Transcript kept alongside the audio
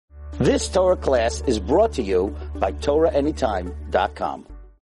This Torah class is brought to you by TorahAnytime.com.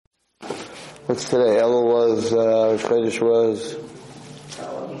 What's today? Elul was, Chodesh was...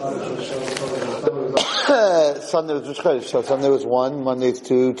 Sunday was Chodesh, so Sunday was 1, Monday it's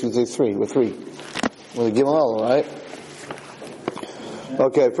 2, Tuesday it's 3. We're 3. We're the Gimel Elul, right?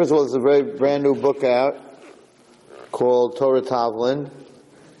 Okay, first of all, there's a very brand new book out called Torah Tavlin,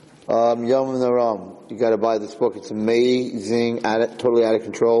 Yom Naram. You gotta buy this book. It's amazing, totally out of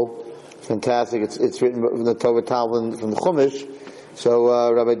control. Fantastic. It's written from the Torah Tavlin from the Chumash.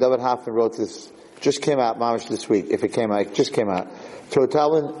 So, Rabbi David Hoffman wrote this. Just came out, mamish, this week. If it came out, it just came out. Torah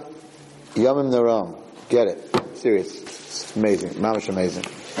Tavlin, Yom Naram. Get it. Serious. It's amazing. Mamish amazing.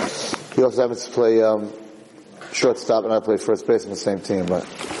 He also happens to play, shortstop, and I play first base on the same team, but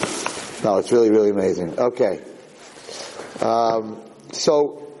no, it's really, really amazing. Okay.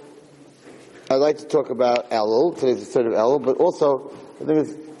 So, I'd like to talk about Elul. Today's the third of Elul, but also, I think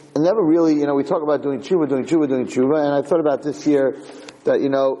it's never really, we talk about doing tshuva, and I thought about this year that, a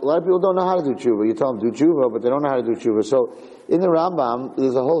lot of people don't know how to do tshuva. You tell them do tshuva, but they don't know how to do tshuva. So, in the Rambam,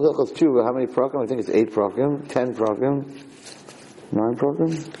 there's a whole hilchos tshuva. How many prakim? I think it's 8 prakim, 10 prakim, 9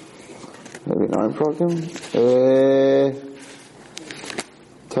 prakim, maybe 9 prakim,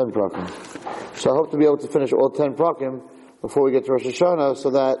 10 prakim. So I hope to be able to finish all 10 prakim before we get to Rosh Hashanah,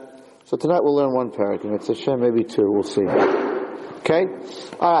 so tonight we'll learn 1 parak, and it's a Shem, maybe 2, we'll see. Okay?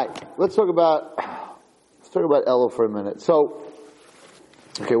 Alright, let's talk about Elul for a minute. So,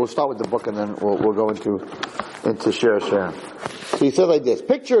 okay, we'll start with the book and then we'll go into Shir Hashem. So he said like this: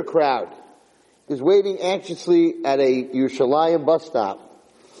 picture a crowd is waiting anxiously at a Yerushalayim bus stop,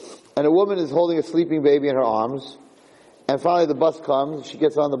 and a woman is holding a sleeping baby in her arms, and finally the bus comes, she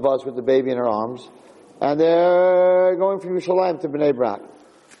gets on the bus with the baby in her arms, and they're going from Yerushalayim to Bnei Brak.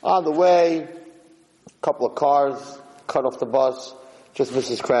 On the way, a couple of cars cut off the bus, just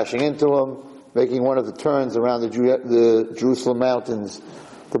misses crashing into them, making one of the turns around the Jerusalem mountains.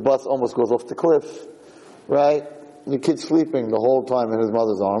 The bus almost goes off the cliff, right? The kid's sleeping the whole time in his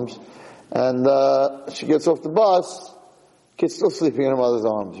mother's arms. And she gets off the bus, kid's still sleeping in her mother's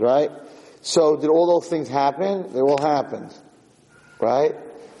arms, right? So did all those things happen? They all happened, right?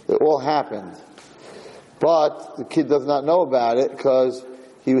 They all happened. But the kid does not know about it because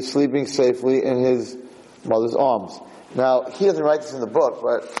he was sleeping safely in his mother's arms. Now, he doesn't write this in the book,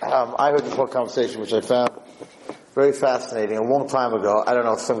 but I heard this whole conversation, which I found very fascinating. A long time ago, I don't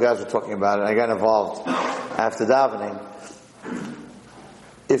know, some guys were talking about it, and I got involved after davening.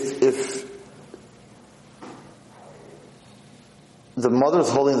 If the mother's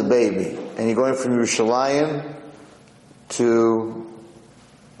holding the baby, and you're going from Yerushalayim to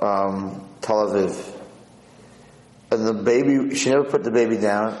Tel Aviv, and the baby, she never put the baby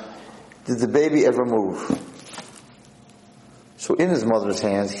down, did the baby ever move? So in his mother's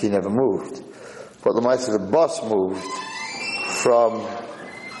hands, he never moved. But the bus moved from,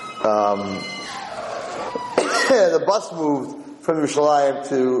 the bus moved from Yerushalayim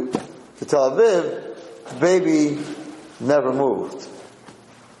to Tel Aviv. The baby never moved.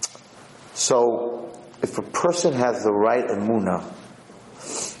 So, if a person has the right emunah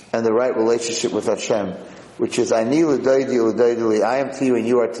and the right relationship with Hashem, which is Ani l'daidi, I am to you and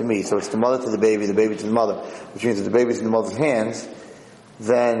you are to me. So it's the mother to the baby to the mother, which means that the baby's in the mother's hands.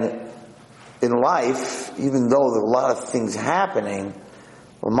 Then, in life, even though there are a lot of things happening,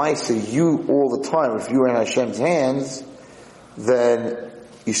 you all the time, if you were in Hashem's hands, then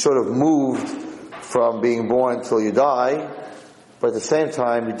you sort of moved from being born until you die, but at the same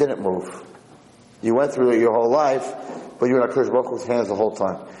time, you didn't move. You went through it your whole life, but you were in HaKadosh Baruch Hu's hands the whole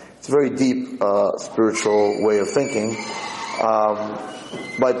time. It's a very deep spiritual way of thinking.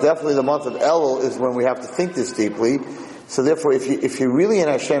 But definitely the month of Elul is when we have to think this deeply. So therefore, if you're really in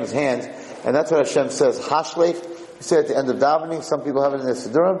Hashem's hands, and that's what Hashem says, Hashlech, you say at the end of davening, some people have it in their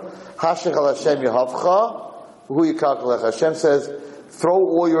Siddurim, Hashlech al Hashem Yehavcha, Hu Yikakalech. Hashem says, throw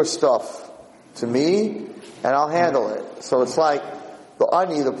all your stuff to me, and I'll handle it. So it's like the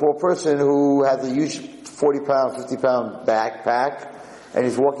ani, the poor person who has a huge 40-pound, 50-pound backpack, and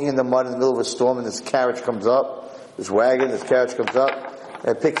he's walking in the mud in the middle of a storm, and this carriage comes up, this carriage comes up,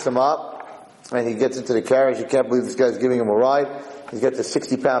 and picks him up, and he gets into the carriage. You can't believe this guy's giving him a ride. He's got the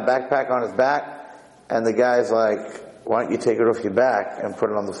 60-pound backpack on his back, and the guy's like, why don't you take it off your back and put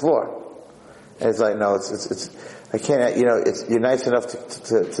it on the floor? And it's like, no, it's I can't, you're nice enough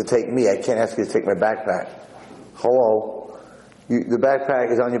to take me. I can't ask you to take my backpack. Hello? The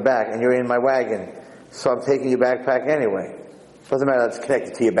backpack is on your back, and you're in my wagon, so I'm taking your backpack anyway. Doesn't matter if it's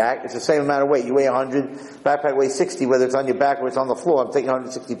connected to your back. It's the same amount of weight. You weigh 100, backpack weighs 60, whether it's on your back or it's on the floor. I'm taking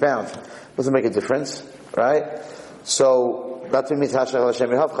 160 pounds. Doesn't make a difference, right? So, That's what means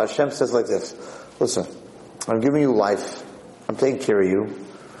Hashem says like this. Listen, I'm giving you life. I'm taking care of you.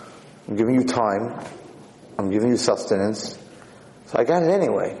 I'm giving you time. I'm giving you sustenance. So I got it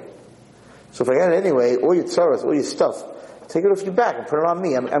anyway. So if I got it anyway, all your tzaras, all your stuff, take it off your back and put it on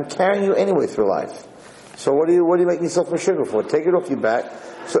me. I'm carrying you anyway through life. So what do you make yourself from sugar for? Take it off your back.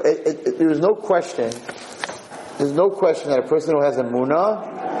 So there's no question. There's no question that a person who has a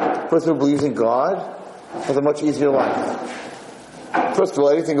emunah, a person who believes in God, has a much easier life. First of all,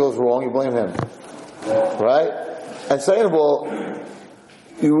 anything goes wrong, you blame him. Right? And second of all,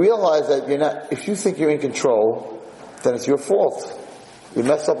 you realize that you're not, if you think you're in control, then it's your fault. You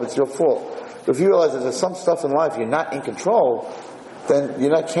mess up, it's your fault. If you realize that there's some stuff in life you're not in control, then you're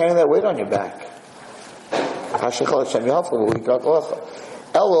not carrying that weight on your back.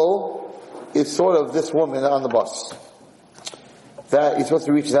 Elul is sort of this woman on the bus. That you're supposed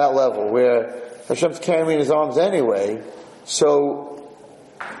to reach that level where Hashem's carrying me in His arms anyway. So,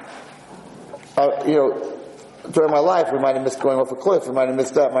 during my life, we might have missed going off a cliff, we might have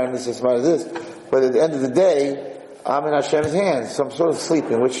missed that, might have missed this, might have this. But at the end of the day, I'm in Hashem's hands, so I'm sort of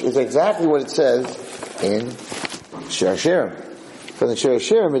sleeping, which is exactly what it says in Shir Hashirim. From the Shir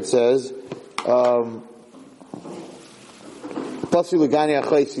Hashirim it says,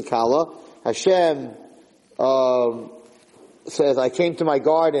 Hashem says, I came to my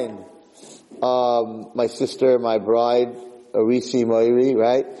garden, my sister, my bride, Arisi Moiri,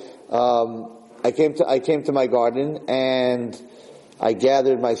 right? I came to my garden and I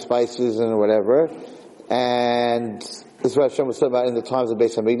gathered my spices and whatever, and this is what Hashem was talking about in the times of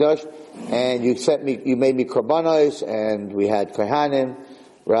Beis Hamikdash, and you made me korbanos, and we had kohanim,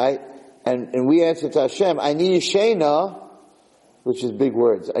 right? And we answered to Hashem, I need yeshena, which is big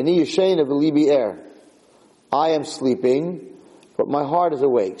words. I need yeshena v'libi er. I am sleeping, but my heart is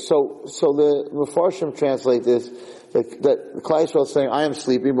awake. So the Mefarshim translate this, that Klal Yisrael is saying, I am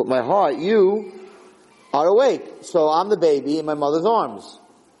sleeping, but my heart, you are awake. So I'm the baby in my mother's arms.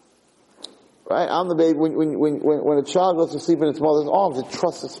 Right? I'm the baby. When a child goes to sleep in its mother's arms, it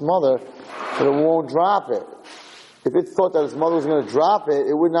trusts its mother that it won't drop it. If it thought that its mother was going to drop it,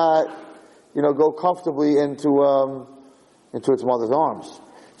 it would not, go comfortably into its mother's arms.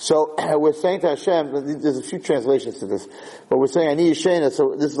 So we're saying to Hashem, there's a few translations to this, but we're saying, I need Yeshena,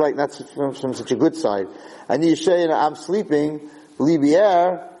 so this is like not from such a good side. I need Yeshena, I'm sleeping,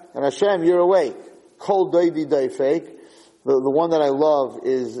 Libier, and Hashem, you're awake. Kol doidi fake. The one that I love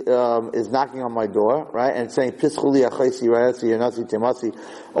is knocking on my door, right? And saying, Pischuli achaisi ra'asi yanasi temasi.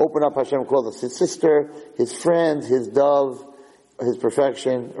 Open up, Hashem calls us his sister, his friend, his dove, his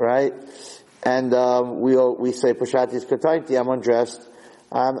perfection, right? And we say, Pashatis kataiti, I'm undressed.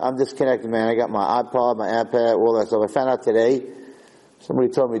 I'm disconnected, man. I got my iPod, my iPad, all that stuff. I found out today, somebody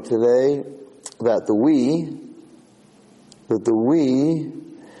told me today, that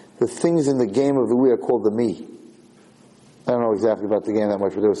the things in the game of the Wii are called the me. I don't know exactly about the game that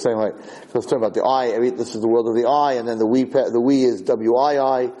much, but they were saying so let's talk about the I. This is the world of the I, and then the we is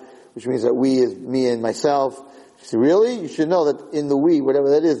WII, which means that we is me and myself. You say, really? You should know that in the we, whatever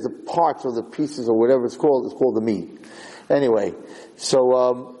that is, the parts or the pieces or whatever it's called the me. Anyway,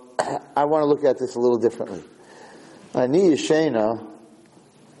 so I want to look at this a little differently. Ani Yeshena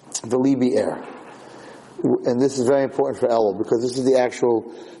v'libi er. And this is very important for Elul, because this is the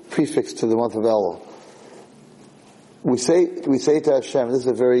actual prefix to the month of Elul. We say to Hashem, this is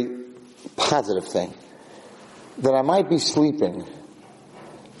a very positive thing, that I might be sleeping,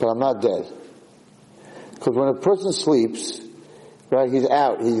 but I'm not dead. Because when a person sleeps, right, he's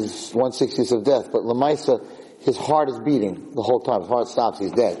out, he's 1/60th of death, but Lamaisa, his heart is beating the whole time, his heart stops,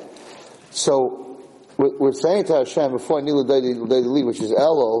 he's dead. So, we're saying to Hashem, before Nilu Daily, which is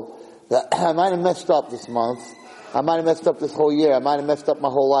Elul, that I might have messed up this month, I might have messed up this whole year, I might have messed up my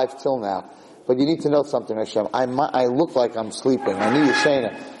whole life till now. But you need to know something, Hashem. I look like I'm sleeping. I need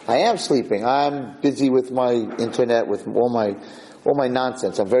Yeshena. I am sleeping. I'm busy with my internet, with all my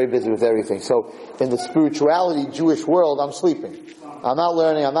nonsense. I'm very busy with everything. So, in the spirituality Jewish world, I'm sleeping. I'm not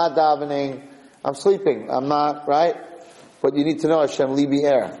learning. I'm not davening. I'm sleeping. I'm not, right? But you need to know, Hashem, libi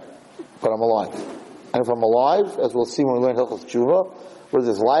er. But I'm alive. And if I'm alive, as we'll see when we learn Hilchos Tshuva, where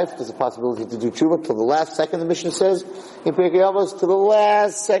there's life, there's a possibility to do Tshuva till the last second, the Mishnah says, in Pirkei Avos, to the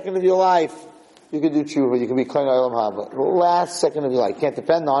last second of your life, you can do Tshuva, you can be Kohen Olam Haba. The last second of your life. You can't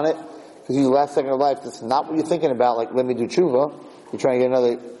depend on it, because the last second of life, that's not what you're thinking about, like, let me do Tshuva. You're trying to get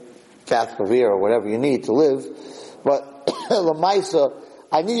another cask of beer or whatever you need to live. But, Lamaisa,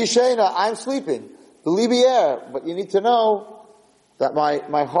 I need Yeshena, I'm sleeping. Believe me, but you need to know that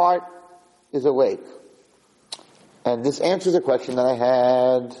my heart is awake. And this answers a question that I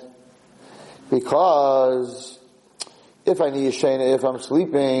had, because if I need Yeshena, if I'm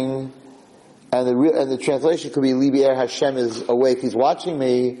sleeping, and the translation could be Libi Er Hashem is awake, he's watching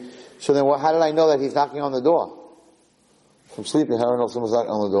me, so then how did I know that he's knocking on the door? If I'm sleeping, how do I know someone's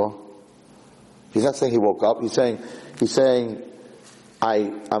knocking on the door? He's not saying he woke up, he's saying,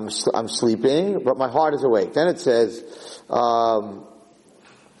 I'm sleeping, but my heart is awake. Then it says, Akash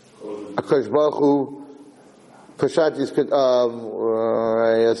Baruch Hu, Parashat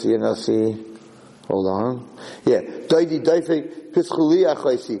hold on. Yeah.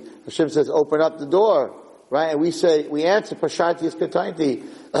 Hashem says, open up the door. Right? And we answer, Parashat Yizkatainti.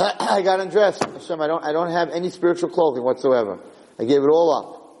 I got undressed. Hashem, I don't have any spiritual clothing whatsoever. I gave it all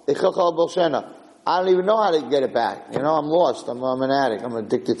up. I don't even know how to get it back. I'm lost. I'm an addict. I'm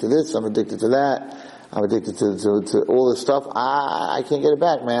addicted to this. I'm addicted to that. I'm addicted to all this stuff. I can't get it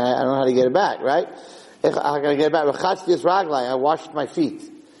back, man. I don't know how to get it back, right? I gotta get it back. I washed my feet.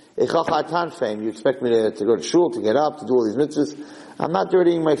 You expect me to go to shul, to get up, to do all these mitzvahs. I'm not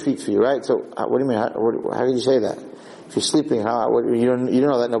dirtying my feet for you, right? So, what do you mean? How can you say that? If you're sleeping, you don't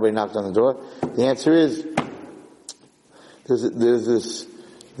know that nobody knocked on the door. The answer is, there's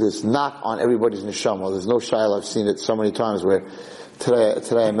this knock on everybody's neshama. There's no shayla. I've seen it so many times where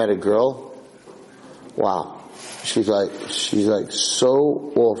today I met a girl. Wow. She's like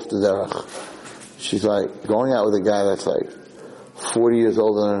so off the derech. She's like going out with a guy that's like 40 years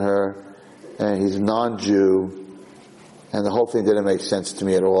older than her, and he's a non-Jew, and the whole thing didn't make sense to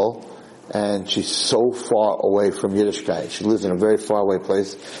me at all. And she's so far away from Yiddishkeit. She lives in a very far away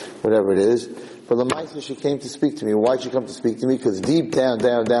place, whatever it is. But the Maisa, she came to speak to me. Why'd she come to speak to me? Because deep down,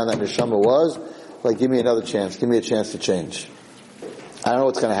 that neshama was like, give me another chance. Give me a chance to change. I don't know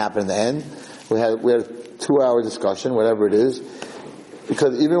what's going to happen in the end. We had a 2-hour discussion, whatever it is.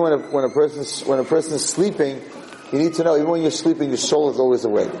 Because even when a person is sleeping, you need to know, even when you're sleeping, your soul is always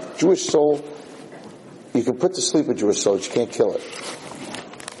awake. Jewish soul, you can put to sleep a Jewish soul, but you can't kill it.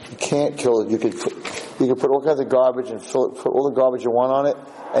 You can't kill it. You can put all kinds of garbage and put all the garbage you want on it,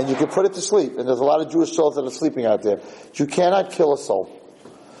 and you can put it to sleep. And there's a lot of Jewish souls that are sleeping out there. You cannot kill a soul.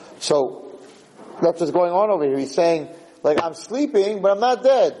 So, that's what's going on over here. He's saying, like, I'm sleeping, but I'm not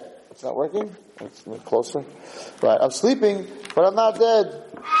dead. It's not working? Let's move closer. Right, I'm sleeping, but I'm not dead.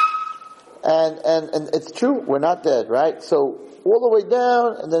 And it's true, we're not dead, right? So, all the way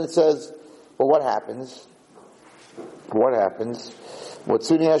down, and then it says, well, what happens? What happens?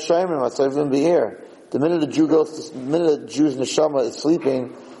 Watsuni Hashayim and be here. The minute the Jew's neshama is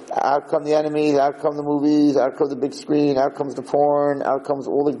sleeping, out come the enemies, out come the movies, out comes the big screen, out comes the porn, out comes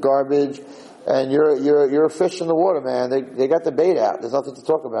all the garbage, and you're a fish in the water, man. They got the bait out. There's nothing to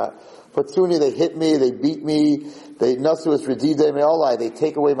talk about. Patsuni, they hit me, they beat me, they nasu es redide me'olai, they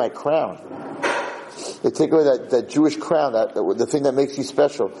take away my crown. They take away that Jewish crown, the thing that makes you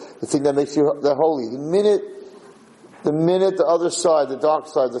special, the thing that makes you holy. The minute the other side, the dark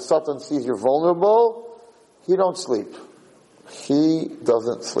side, the Satan sees you're vulnerable, he don't sleep. He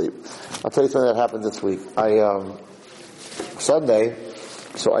doesn't sleep. I'll tell you something that happened this week. Sunday,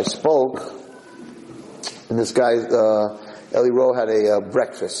 so I spoke, and this guy, Eli Rowe, had a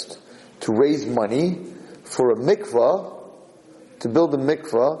breakfast to raise money for a mikvah, to build a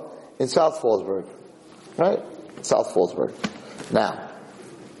mikvah in South Fallsburg. Right? South Fallsburg. Now,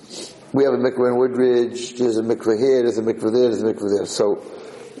 we have a mikvah in Woodridge, there's a mikvah here, there's a mikvah there, there's a mikvah there. So,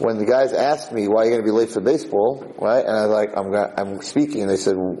 when the guys asked me, why are you going to be late for baseball, right? And I was like, I'm speaking. And they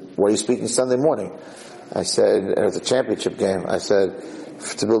said, why are you speaking Sunday morning? I said, and it was a championship game. I said,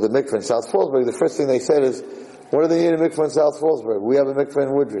 to build a mikvah in South Fallsburg, the first thing they said is, what do they need a mikvah in South Fallsburg? We have a mikvah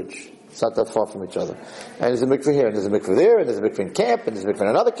in Woodridge. It's not that far from each other. And there's a mikvah here, and there's a mikvah there, and there's a mikvah in camp, and there's a mikvah in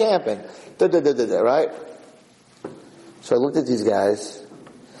another camp, and right? So I looked at these guys.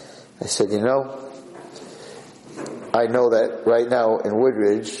 I said, I know that right now in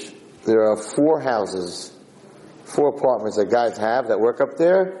Woodridge, there are 4 apartments that guys have that work up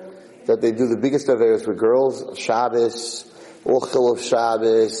there, that they do the biggest affairs with girls, Shabbos, Ochel of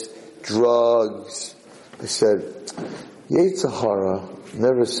Shabbos, drugs. I said, Yetzirah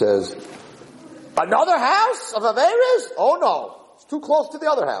never says, another house of Averas? Oh no, it's too close to the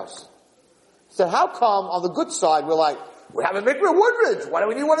other house. I said, how come on the good side we're like, we have a mikveh in Woodridge, why do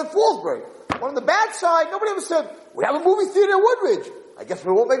we need one in Fallsburg? One on the bad side, nobody ever said, we have a movie theater in Woodridge. I guess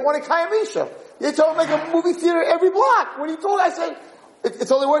we won't make one in Kayamisha. They told me to make a movie theater every block. What are you talking? I said,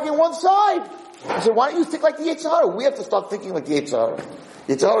 it's only working one side. I said, why don't you think like the Yetzirah? We have to start thinking like the Yetzirah.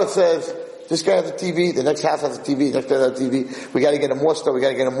 Yetzirah says, this guy has a TV, the next house has a TV, the next guy has a TV, we gotta get him more stuff, we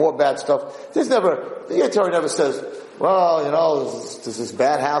gotta get him more bad stuff. The Yetzirah never says, well, there's this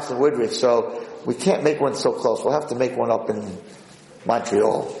bad house in Woodridge, so we can't make one so close. We'll have to make one up in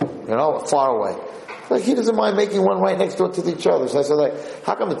Montreal, far away. Like, he doesn't mind making one right next door to each other. So I said, like,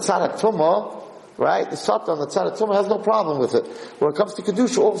 how come the Tzad HaTumah, right? The Satan on the Tzad HaTumah has no problem with it. When it comes to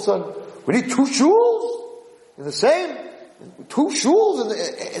Kedusha, all of a sudden, we need 2 shuls? In the same, 2 shuls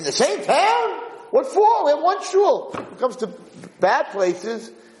in the same town? What for? We have 1 shul. When it comes to bad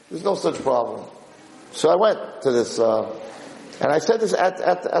places, there's no such problem. So I went to this, and I said this at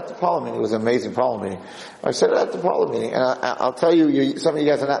the parliament. It was an amazing parliament meeting. I said it at the parliament meeting, and I'll tell you, some of you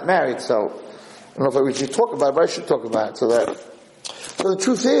guys are not married, so I don't know if we should talk about it, but I should talk about it. So the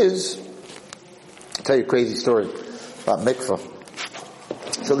truth is, I'll tell you a crazy story about mikvah.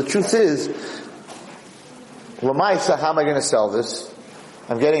 So the truth is, Lamaisa, how am I going to sell this?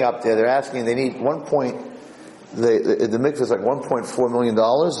 I'm getting up there. They're asking. They need the mikvah is like $1.4 million.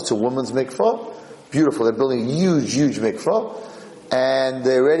 It's a woman's mikvah. Beautiful. They're building a huge mikvah, and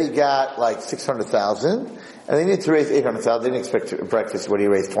they already got like 600,000, and they need to raise 800,000. They didn't expect breakfast. What do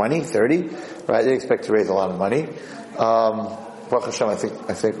you raise? 20, 30, right? They didn't expect to raise a lot of money. Baruch Hashem, I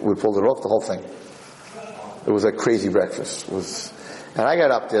think we pulled it off. The whole thing. It was a crazy breakfast. And I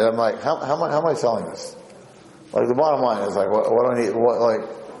got up there. I'm like, how am I selling this? Like, the bottom line is like, what do I need?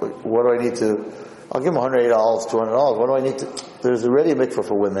 What do I need to? I'll give them $180, $200. What do I need to? There's already a mikvah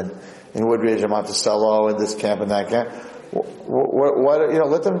for women in Woodridge, Monticello, in this camp and that camp. Why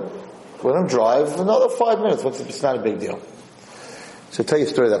let them drive another 5 minutes. It's not a big deal. So I'll tell you a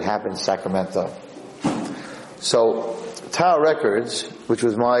story that happened in Sacramento. So Tower Records, which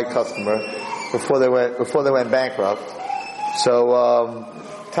was my customer before they went bankrupt. So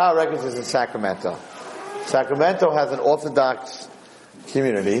Tower Records is in Sacramento. Sacramento has an Orthodox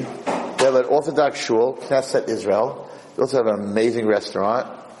community. They have an Orthodox shul, Knesset Israel. They also have an amazing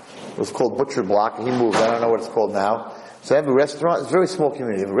restaurant. It was called Butcher Block. He moved. I don't know what it's called now. So they have a restaurant. It's a very small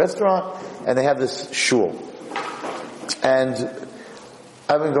community. They have a restaurant, and they have this shul. And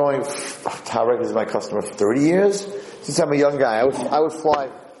I've been going, Tower Records is my customer for 30 years. Since I'm a young guy, I would fly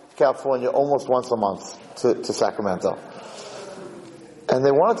to California almost once a month to Sacramento. And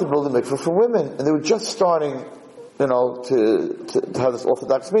they wanted to build a mikveh for women. And they were just starting, to have this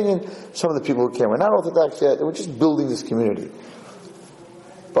Orthodox meeting. Some of the people who came were not Orthodox yet. They were just building this community.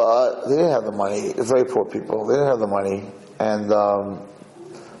 But they didn't have the money. They're very poor people. They didn't have the money. And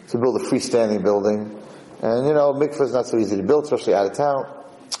to build a freestanding building. And, mikveh is not so easy to build, especially out of town.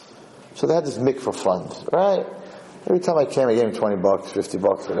 So they had this mikveh fund, right? Every time I came, I gave them $20, $50,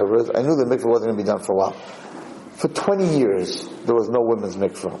 whatever it is. I knew the mikveh wasn't going to be done for a while. For 20 years, there was no women's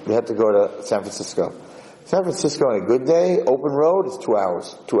mikveh. You had to go to San Francisco. San Francisco on a good day, open road, is 2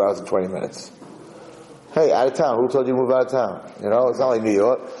 hours. 2 hours and 20 minutes. Hey, out of town. Who told you to move out of town? It's not like New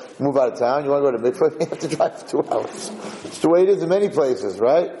York. You move out of town, you want to go to mikveh, you have to drive for 2 hours. It's the way it is in many places,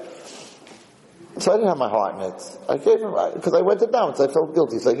 right? So I didn't have my heart in it. I gave him, because I went to balance. I felt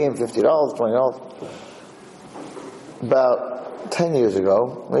guilty. So I gave him $50, $20. About 10 years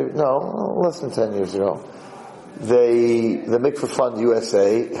ago, less than 10 years ago, the Mikveh Fund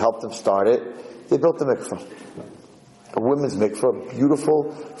USA helped them start it. They built the mikveh. A women's mikveh, a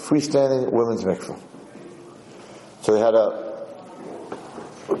beautiful, freestanding women's mikveh. So they had a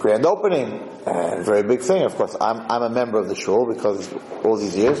grand opening, and a very big thing. Of course, I'm a member of the shul because all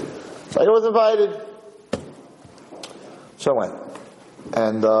these years. So I was invited. So I went.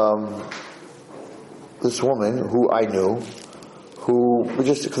 And this woman who I knew,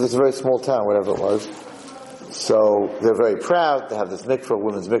 because it's a very small town, whatever it was, so they're very proud to have this mikveh,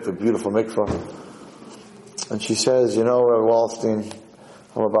 women's mikveh, beautiful mikveh. And she says, Rabbi Wallerstein,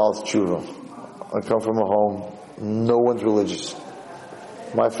 I'm a Baal Tshuva. I come from a home, no one's religious.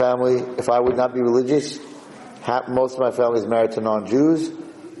 My family, if I would not be religious, most of my family is married to non-Jews.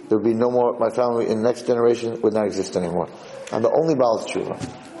 There would be no more, my family in the next generation would not exist anymore. I'm the only Baal Tshuva.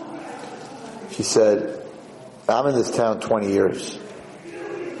 She said, I'm in this town 20 years.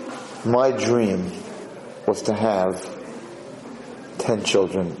 My dream was to have 10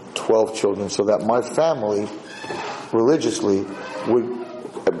 children, 12 children, so that my family, religiously,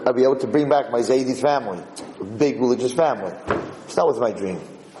 I'd be able to bring back my Zaydi's family, a big religious family. So that was my dream.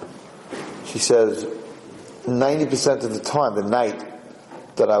 She says, 90% of the time, the night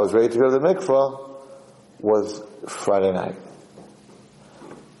that I was ready to go to the mikveh was Friday night.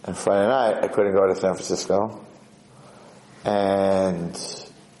 And Friday night, I couldn't go to San Francisco. And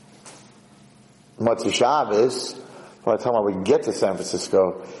Motzei Shabbos, by the time I would get to San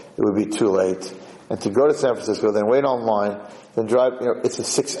Francisco, it would be too late. And to go to San Francisco, then wait online, then drive, it's a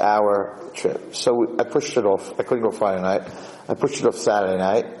 6-hour trip. So I pushed it off. I couldn't go Friday night. I pushed it off Saturday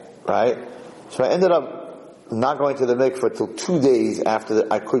night, right? So I ended up not going to the mikveh till 2 days after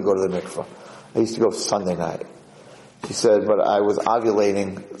I could go to the mikveh. I used to go Sunday night. She said, but I was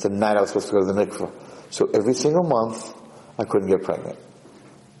ovulating the night I was supposed to go to the mikveh. So every single month, I couldn't get pregnant.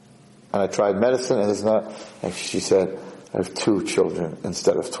 And I tried medicine, and and she said, I have 2 children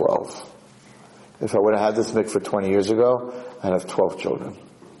instead of 12. If I would have had this mikveh 20 years ago, I'd have 12 children.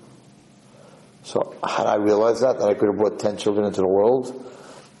 So had I realized that I could have brought 10 children into the world,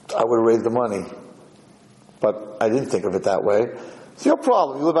 I would have raised the money. But I didn't think of it that way. It's your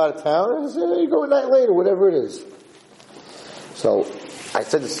problem. You live out of town, you go a night later, whatever it is. So I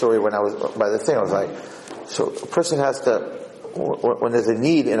said the story when I was by the thing. I was like, so a person has to, when there's a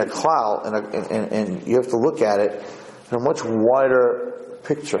need in a cloud, and you have to look at it in a much wider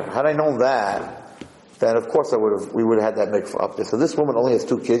picture. Had I known that, then of course we would have had that mikveh up there. So this woman only has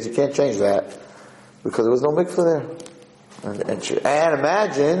 2 kids. You can't change that because there was no mikveh there. And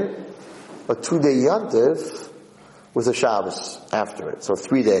imagine a 2-day yontif with a Shabbos after it. So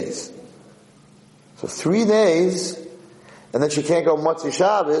 3 days. So 3 days, and then she can't go Motzei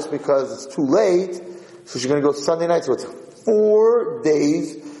Shabbos because it's too late. So she's going to go Sunday night. So it's 4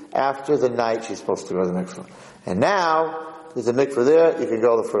 days after the night she's supposed to go to the mikveh. And now, there's a mikveh there, you can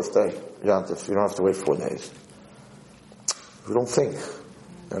go the first day, Yontif. You don't have to wait 4 days. You don't think,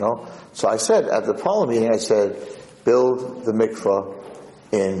 So I said, at the parliament meeting, I said, build the mikveh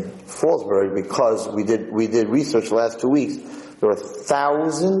in Fallsburg because we did research the last 2 weeks. There are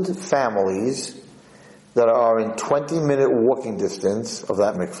 1,000 families that are in 20-minute walking distance of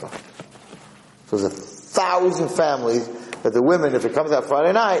that mikveh. So there's 1,000 families that the women, if it comes out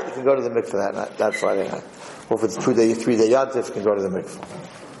Friday night, you can go to the mikveh that Friday night. Or if it's 2-day, 3-day yontif, you can go to the mikveh.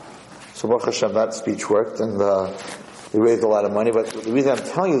 So Baruch Hashem, that speech worked, and we raised a lot of money. But the reason I'm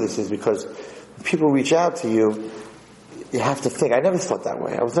telling you this is because when people reach out to you, you have to think. I never thought that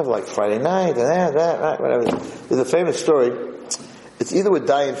way. I was never like Friday night, and whatever. There's a famous story. It's either with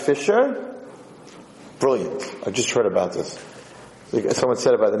Diane Fisher, brilliant. I just heard about this. Someone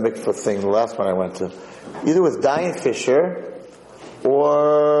said about the mikveh thing, the last one I went to. Either with Diane Fisher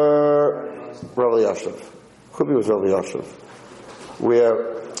or Rabbi Yashiv. Could be with Rabbi Yashiv.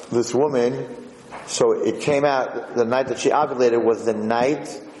 Where this woman, so it came out, the night that she ovulated was the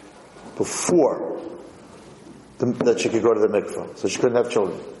night before that she could go to the mikveh. So she couldn't have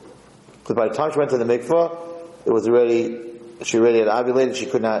children. Because by the time she went to the mikveh, she already had ovulated, she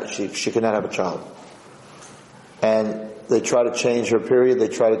could not have a child. And they tried to change her period, they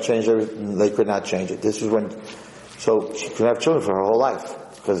tried to change everything, they could not change it. This was so she couldn't have children for her whole life.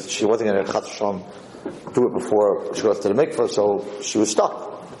 Because she wasn't going to Chas V'Shalom do it before she goes to the mikveh, so she was stuck.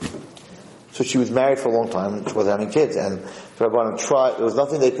 So she was married for a long time, and she wasn't having kids, and the Rabbanim tried, there was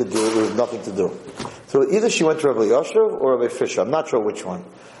nothing they could do, there was nothing to do. So either she went to Rabbi Yoshev or Rabbi Fisher, I'm not sure which one.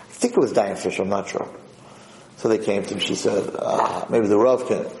 I think it was Diane Fisher, I'm not sure. So they came to him, she said, maybe the Rav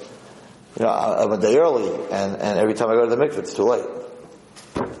can, I'm a day early, and every time I go to the mikveh, it's too late.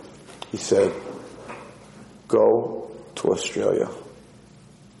 He said, go to Australia.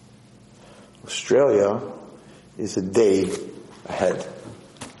 Australia is a day ahead.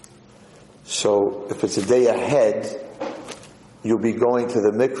 So if it's a day ahead, you'll be going to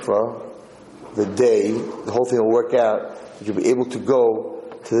the mikveh the whole thing will work out, you'll be able to go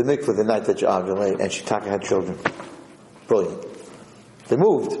to the mikveh the night that you ovulate, and Shitaka had children. Brilliant. They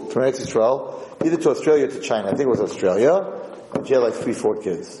moved from Eretz Yisrael, either to Australia or to China. I think it was Australia, and she had like 3-4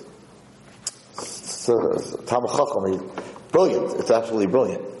 kids. So, Talmid Chacham, brilliant. It's absolutely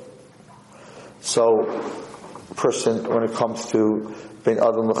brilliant. So, person, when it comes to Ben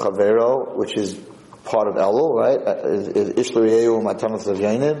Adam L'Chavero, which is part of Elul, right? Is Ishlu Yehu Matanas of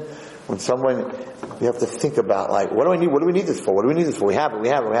Yainim. When someone, you have to think about, like, what do we need? What do we need this for? What do we need this for? We have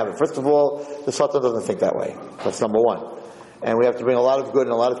it. First of all, the Satan doesn't think that way. That's number one. And we have to bring a lot of good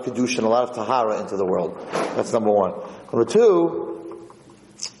and a lot of kedusha and a lot of tahara into the world. That's number one. Number two,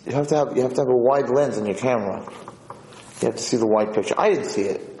 you have to have a wide lens in your camera. You have to see the wide picture. I didn't see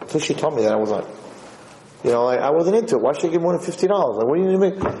it until she told me that. I was like, I wasn't into it. Why should I give more than $50? Like, what do you need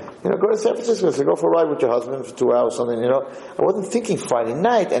me? Go to San Francisco. So go for a ride with your husband for 2 hours, something. I wasn't thinking Friday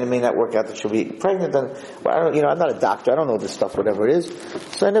night, and it may not work out that she'll be pregnant. And I'm not a doctor. I don't know this stuff, whatever it is.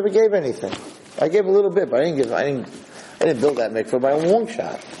 So I never gave anything. I gave a little bit, but I didn't build that mikveh by a long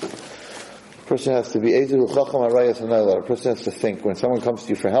shot. A person has to be a person has to think. When someone comes to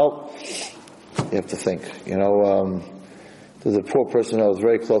you for help, you have to think. There's a poor person I was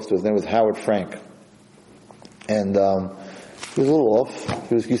very close to. His name was Howard Frank. And he was a little off.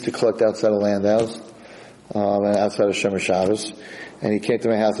 He used to collect outside of Landau's, and outside of Shomer Shabbos. And he came to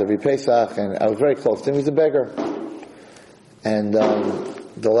my house every Pesach, and I was very close to him. He was a beggar. And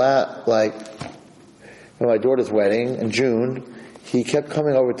my daughter's wedding in June, he kept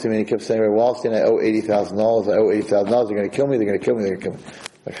coming over to me and he kept saying, Wallstein, I owe $80,000. They're going to kill me.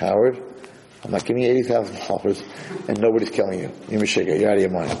 Like, Howard, I'm like, give me $80,000 and nobody's killing you. You're out of your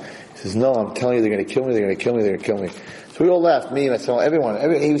mind. He says, no, I'm telling you, they're going to kill me, they're going to kill me, they're going to kill me. So we all laughed, me, myself, everyone.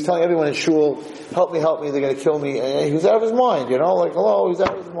 He was telling everyone in shul, help me, they're going to kill me. And he was out of his mind, like, hello, he was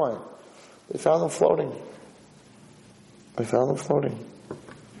out of his mind. They found him floating.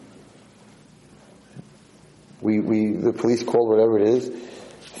 The police called whatever it is,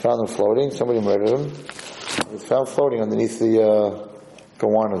 found him floating, somebody murdered him. He was found floating underneath the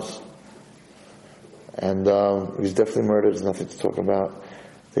goannas. And he was definitely murdered, there's nothing to talk about.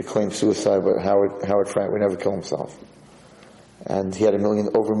 They claimed suicide, but Howard Frank would never kill himself. And he had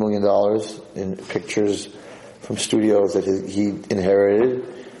over $1 million in pictures from studios that he inherited.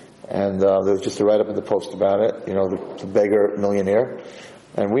 And there was just a write-up in the Post about it, the beggar millionaire.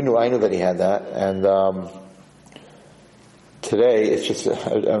 And I knew that he had that. And today, it's just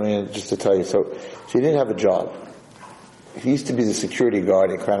to tell you, so he didn't have a job. He used to be the security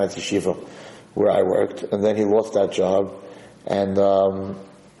guard in Kranat Yeshiva, where I worked, and then he lost that job, and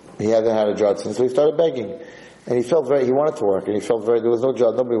he hadn't had a job since, so he started begging. And he wanted to work, and he felt there was no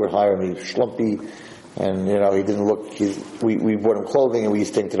job, nobody would hire him, he was schlumpy, and he didn't look, we bought him clothing, and we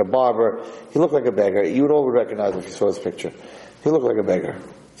used to take him to the barber. He looked like a beggar. You would all recognize him if you saw his picture. He looked like a beggar.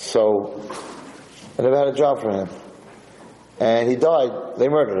 So, I never had a job for him. And he died, they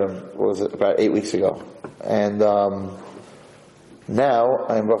murdered him, about 8 weeks ago. And now,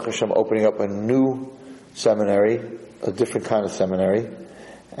 I'm Baruch Hashem opening up a new seminary, a different kind of seminary,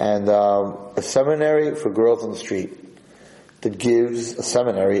 and a seminary for girls on the street that gives a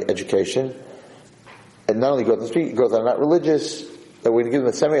seminary education, and not only girls on the street, girls that are not religious, that we're going to give them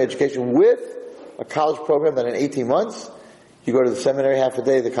a seminary education with a college program that in 18 months, you go to the seminary half a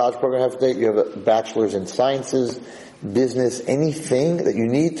day, the college program half a day, you have a bachelor's in sciences, business, anything that you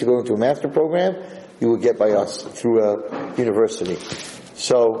need to go into a master program, you will get by us through a university.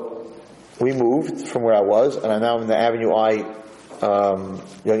 So, we moved from where I was, and I'm now in the Avenue I,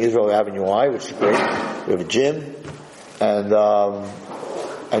 Young Israel Avenue I, which is great. We have a gym, and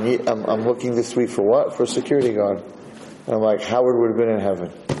I'm looking this week for what? For a security guard. And I'm like, Howard would have been in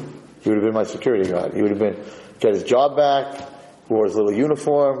heaven. He would have been my security guard. He would have got his job back, wore his little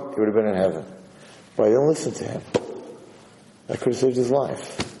uniform, he would have been in heaven. But I didn't listen to him. I could have saved his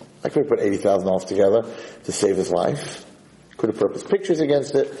life. I could have put $80,000 together to save his life. Could have purposed pictures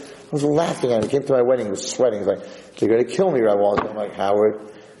against it. I was laughing at him. He came to my wedding, he was sweating. He was like, they're going to kill me, Rabbi Walter. I'm like, Howard,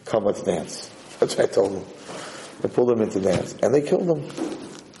 come, let's dance. That's what I told him. I pulled him into dance. And they killed him.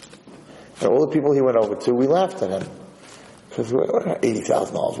 And all the people he went over to, we laughed at him. Because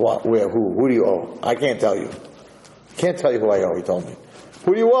 $80,000. What? Where? Who do you owe? I can't tell you. Can't tell you who I owe, he told me.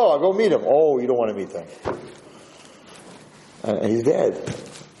 Who do you owe? I'll go meet him. Oh, you don't want to meet them. And he's dead.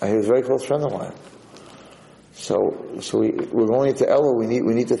 And he was a very close friend of mine. So we're going into Elul.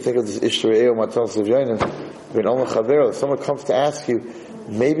 We need to think of this Ishtareo Maton Sivyanim. If someone comes to ask you,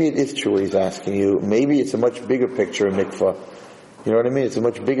 maybe it is true what he's asking you. Maybe it's a much bigger picture in mikvah. You know what I mean? It's a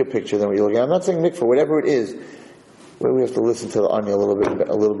much bigger picture than what you're looking at. I'm not saying mikvah, whatever it is. We have to listen to the Anya a little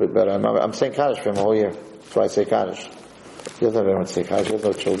bit better. I'm saying Kaddish for him the whole year. That's why I say Kaddish. He doesn't have anyone to say Kaddish. He has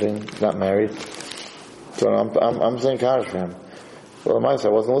no children. He's not married. So I'm saying Kaddish for him. Well, I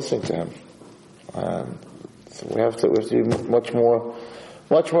wasn't listening to him. So we have to be much more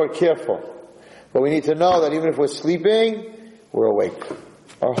careful. But we need to know that even if we're sleeping, we're awake.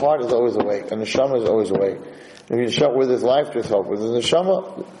 Our heart is always awake, and the neshama is always awake. If you neshama with his life, just hope with his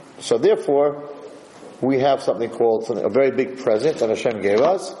neshama. So therefore, we have something called a very big present that Hashem gave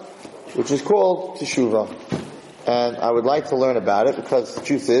us, which is called Teshuvah. And I would like to learn about it because the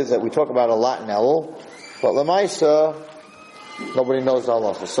truth is that we talk about it a lot in Elul, but Lamaisa, nobody knows the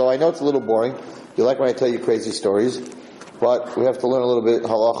halacha. So I know it's a little boring. You like when I tell you crazy stories, but we have to learn a little bit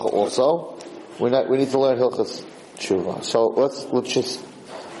halacha also. We need to learn Hilchas Teshuvah. So let's just,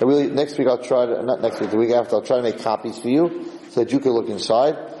 next week I'll try to, not next week, the week after, I'll try to make copies for you so that you can look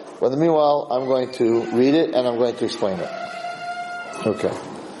inside. But in the meanwhile, I'm going to read it and I'm going to explain it. Okay.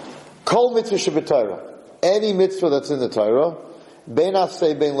 Kol mitzvah sheb'Torah. Any mitzvah that's in the Torah, bein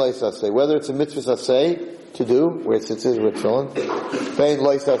aseh, bein leis aseh. Whether it's a mitzvah aseh, to do, where it sits, where it's filling. Bein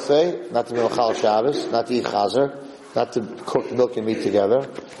leis aseh, not to be machal Shabbos, not to eat chazer, not to cook milk and meat together.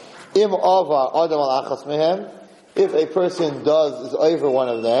 Im avar adam al achas mehem. If a person is over one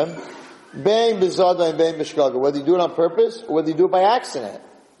of them, bein bezada and bein b'shgaga. Whether you do it on purpose, or whether you do it by accident.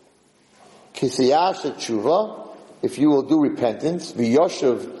 Kisiyash tshuva, if you will do repentance,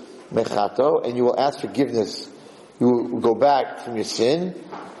 v'yoshev mechato, and you will ask forgiveness, you will go back from your sin,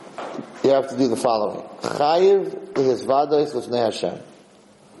 you have to do the following. Chayiv lehizvados lefnei Hashem.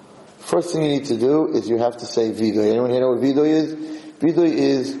 First thing you need to do is you have to say vidoy. Anyone here know what vidoy is? Vidoy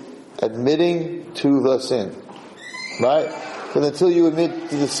is admitting to the sin. Right? Because until you admit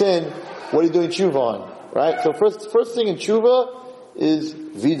to the sin, what are you doing tshuva on? Right? So first thing in tshuva is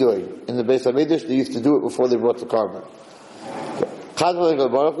vidoy. In the Beis HaMikdash, they used to do it before they brought the carbon.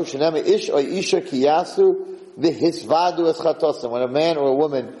 When a man or a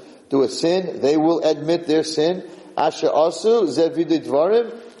woman do a sin, they will admit their sin.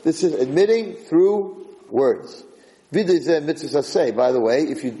 This is admitting through words. Vidoy is a mitzvah say. By the way,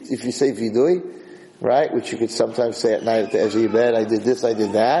 if you say vidoy, right, which you could sometimes say at night at the edge of your bed, I did this, I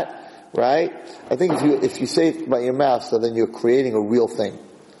did that, right? I think if you say it by your mouth, so then you're creating a real thing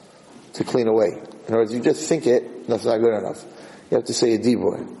to clean away. In other words, you just think it, that's not good enough. You have to say a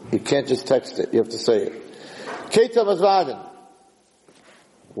dibur. You can't just text it. You have to say it. Keitav azvadim.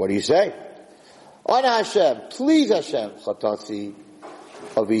 What do you say? On Hashem, please Hashem, Chatasi,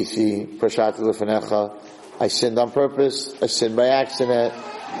 Avisi, Prashati Lefanecha. I sinned on purpose. I sinned by accident.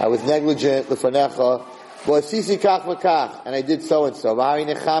 I was negligent. Lefanecha. Bo'asisi kach v'kach, and I did so and so. V'hari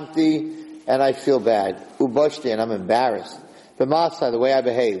nechamti, and I feel bad. Ubashti, and I'm embarrassed. B'masai, the way I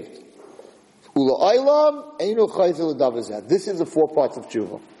behaved. This is the 4 parts of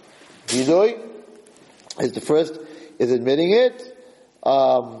tshuva. Vidoy is the first, is admitting it,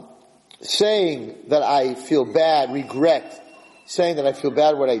 saying that I feel bad, regret, saying that I feel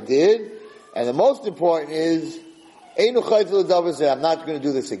bad what I did, and the most important is, I'm not going to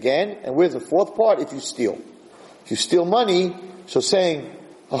do this again. And where's the 4th part? If you steal. If you steal money, so saying,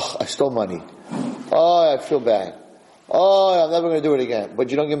 oh, I stole money. Oh, I feel bad. Oh, I'm never going to do it again. But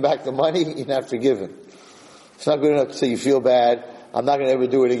you don't give back the money, you're not forgiven. It's not good enough to say you feel bad. I'm not going to ever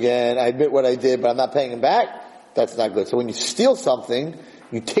do it again. I admit what I did, but I'm not paying him back. That's not good. So when you steal something,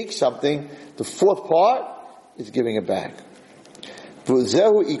 you take something, the 4th part is giving it back. And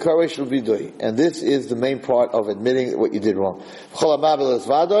this is the main part of admitting what you did wrong.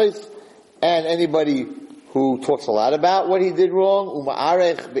 And anybody who talks a lot about what he did wrong,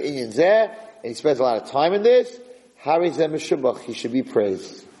 and he spends a lot of time in this, he should be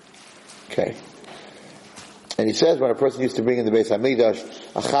praised. Okay. And he says when a person used to bring in the Beis HaMikdash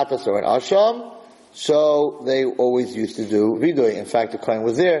a chatas or an asham, so they always used to do vidoy. In fact, the Kohen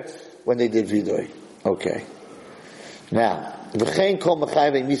was there when they did vidoy. Okay. Now, that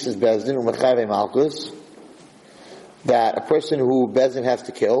a person who Bezdin has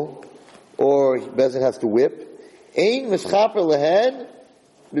to kill, or Bezdin has to whip,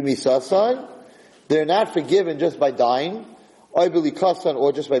 they're not forgiven just by dying, or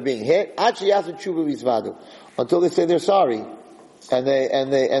just by being hit, until they say they're sorry, and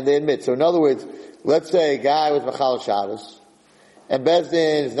they admit. So in other words, let's say a guy was Machal Shabbos, and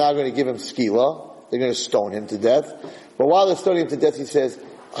Bezdin is now going to give him skila, they're going to stone him to death. But while they're stoning him to death, he says,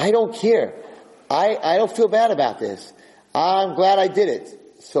 I don't care. I don't feel bad about this. I'm glad I did it.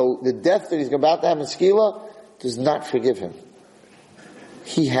 So the death that he's about to have in skila does not forgive him.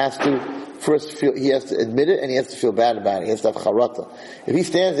 He has to he has to admit it, and he has to feel bad about it. He has to have charata. If he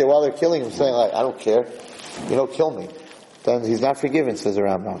stands there while they're killing him saying, like, I don't care, you don't kill me, then he's not forgiven, says the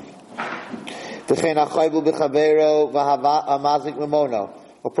Rambam.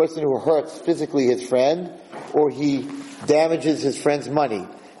 A person who hurts physically his friend, or he damages his friend's money.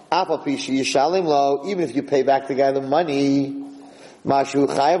 Even if you pay back the guy the money,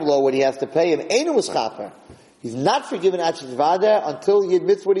 what he has to pay him, he's not forgiven until he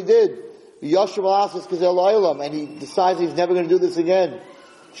admits what he did. And he decides he's never going to do this again.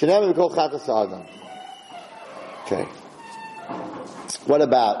 Okay. What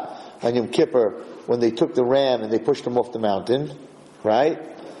about on Yom Kippur, when they took the ram and they pushed him off the mountain, right?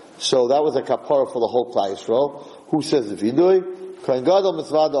 So that was a kapara for the whole Klal Yisrael. Who says the vidoy? Kohen Gadol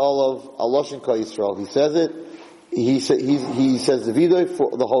mitzvah olav aloshin Klal Yisrael. He says it. He says the vidoy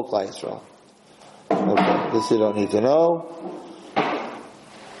for the whole Klal Yisrael. Okay, this you don't need to know.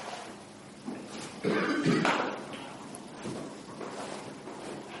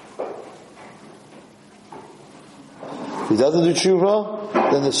 If he doesn't do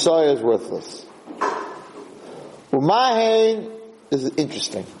tshuva, then the soya is worthless. Umahen is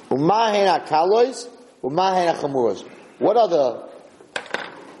interesting. Umahen akalois, umahen achamuros. What are the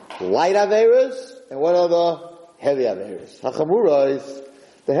light averas and what are the heavy averas? Hachamuros,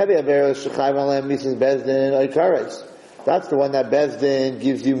 the heavy averas, shechayv alem misas bezdin oikares. That's the one that bezdin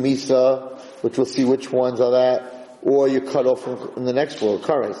gives you misa, which we'll see which ones are that, or you cut off from the next floor,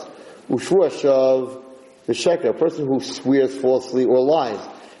 kares. Ushruashav, the sheker, a person who swears falsely or lies.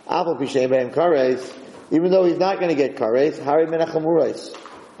 Apal pishem behem kares. Even though he's not going to get kares, hari menachamurais.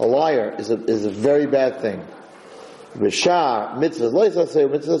 A liar is a very bad thing. Bishar,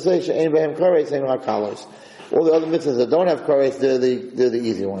 mitzvahs, she'ein behem kares, ein hakalos. All the other mitzvahs that don't have kares, they're the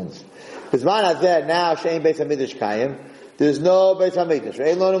easy ones. Bizman Hazeh, now Shein Beis HaMikdash Kayim, there's no Beis HaMikdash.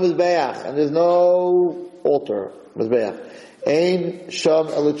 Ein Lonu Mizbeach, and there's no altar, Mizbeach. Ein Sham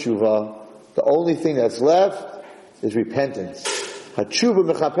El Tshuva. The only thing that's left is repentance. HaTshuva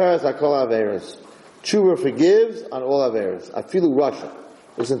Mechaperes HaKol Averos. Tshuva forgives on all Averos. Afilu Russia.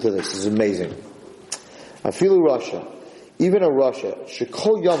 Listen to this is amazing. Afilu Russia. Even a Russia.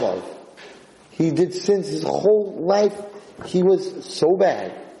 Shekol Yomov. He did sins his whole life. He was so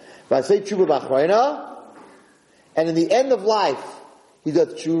bad. But I say Tshuva B'Achreina, and in the end of life, he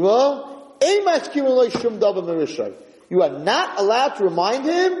does Tshuva. You are not allowed to remind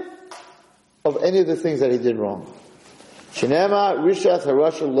him of any of the things that he did wrong. The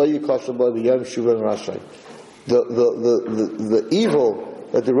evil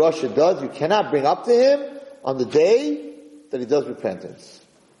that the Rasha does, you cannot bring up to him on the day that he does repentance.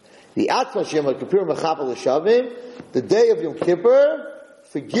 The day of Yom Kippur,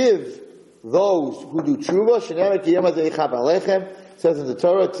 forgive those who do tshuva. Says in the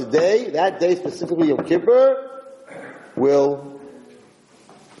Torah, today, that day specifically Yom Kippur, will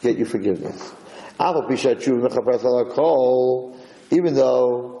get you forgiveness. Even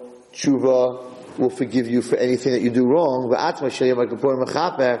though tshuva will forgive you for anything that you do wrong, and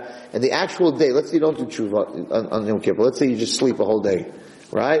the actual day, let's say you don't do tshuva on Yom Kippur, let's say you just sleep a whole day,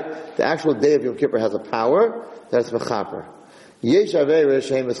 right? The actual day of Yom Kippur has a power that's mechaper. Some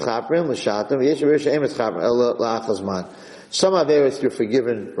averos you're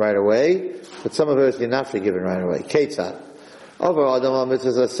forgiven right away, but some averos you're not forgiven right away. Ketzad. A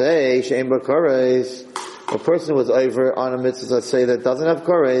person was over on a mitzvah, let's say, that doesn't have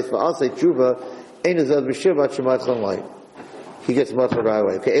kores, but I'll say tshuva, he gets matzah right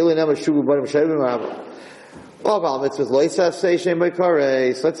away.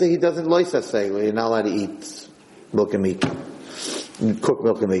 Let's say he doesn't loisas, you're not allowed to eat milk and meat. Cook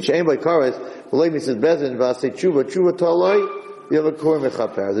milk and meat. The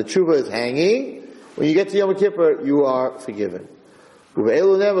tshuva is hanging. When you get to Yom Kippur, you are forgiven. But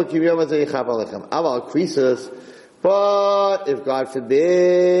if God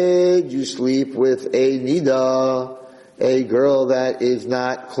forbid you sleep with a nida, a girl that is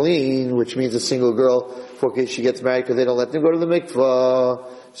not clean, which means a single girl, for case she gets married because they don't let them go to the mikvah.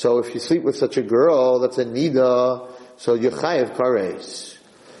 So if you sleep with such a girl, that's a nida, so you're chayav kares.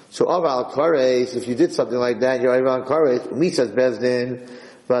 So aval kares, if you did something like that, you're aval kares. Misas bezdin,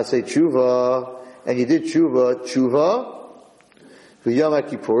 v'asei tshuva, and you did tshuva. V'yom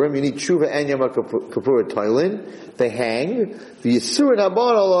HaKippurim, you need tshuva and Yom HaKippur Toilin. They hang. V'yisur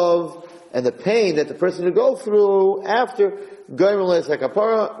nabanalov, and the pain that the person will go through after Goyim Leis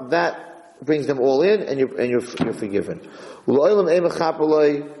HaKapara, that brings them all in, and you're forgiven.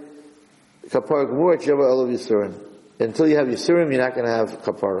 Until you have Yisurim, you're not going to have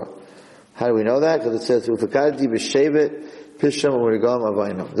Kapara. How do we know that? Because it says, they'll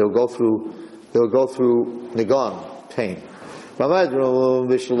go through Nigam, pain. What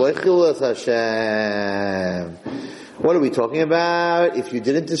are we talking about? If you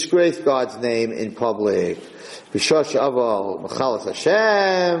didn't disgrace God's name in public. But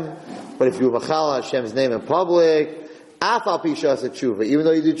if you machal Hashem's name in public, even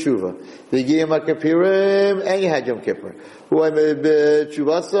though you did tshuva, and you had Yom Kippur,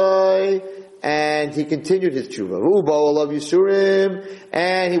 and he continued his tshuva,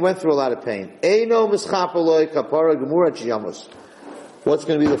 and he went through a lot of pain. What's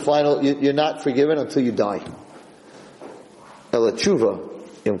going to be the final? You're not forgiven until you die. Ela tshuva,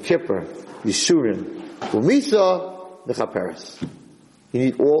 Yom Kippur, Yisurim, Umisa, Mechaperes. You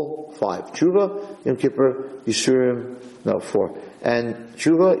need all five. Tshuva, Yom Kippur, Yisurim, 4. And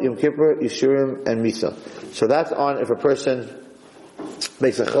Tshuva, Yom Kippur, Yisurim, and Misa. So that's on if a person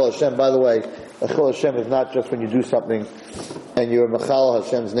makes a Chol Hashem. By the way, a Chol Hashem is not just when you do something and you're Machal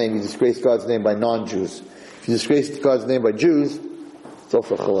Hashem's name, you disgrace God's name by non-Jews. If you disgrace God's name by Jews, it's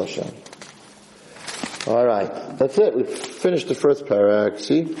also Chol Hashem. Alright, that's it. We've finished the first parak.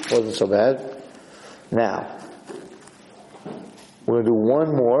 See? Wasn't so bad. Now, we're going to do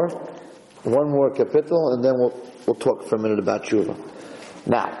one more kapitel, and then we'll talk for a minute about tshuva.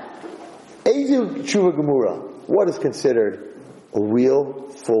 Now, Ezu tshuva gemura. What is considered a real,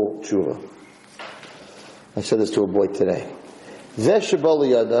 full tshuva? I said this to a boy today. If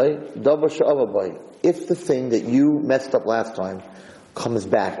the thing that you messed up last time comes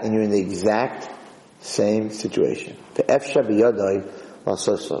back and you're in the exact same situation, and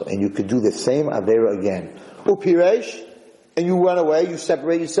you could do the same avera again, and you run away, you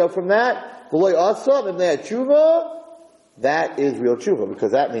separate yourself from that, that is real tshuva,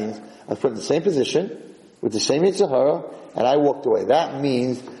 because that means I was put in the same position, with the same Yitzhahara, and I walked away. That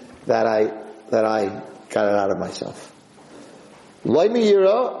means that I got it out of myself.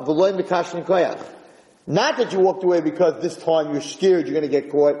 Not that you walked away because this time you're scared you're going to get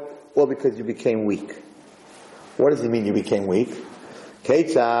caught, or because you became weak. What does it mean you became weak?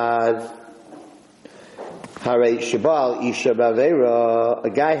 Ketzad Hare Shabal Isha Bavera. A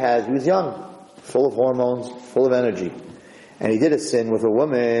guy he was young, full of hormones, full of energy, and he did a sin with a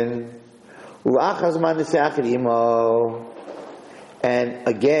woman. And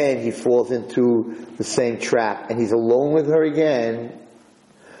again he falls into the same trap, and he's alone with her again.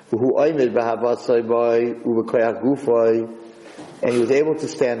 And he was able to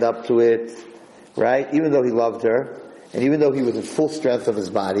stand up to it, right? Even though he loved her, and even though he was in full strength of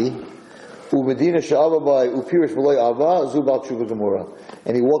his body. And he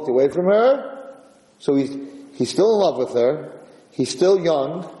walked away from her, so he's still in love with her, he's still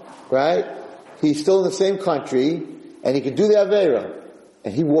young, right? He's still in the same country, and he can do the Aveira.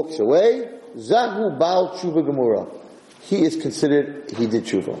 And he walks away, Zahu Baal Tshuva Gemura. He is considered, he did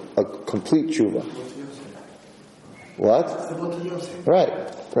tshuva, a complete tshuva. What? Right.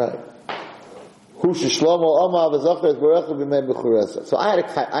 So I had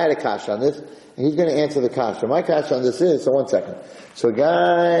a kasha on this, and he's going to answer the kasha. My kasha on this is, so 1 second. So a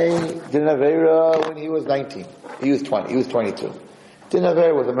guy did an Aveira when he was 19. He was 20. He was 22. Did an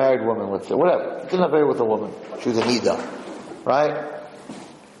Aveira with a married woman, let's say. Whatever. Did an Aveira with a woman. She was a Nida. Right?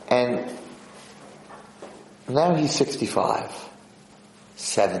 And now he's 65.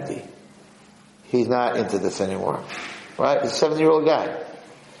 70. He's not into this anymore. Right? He's a 70-year-old guy.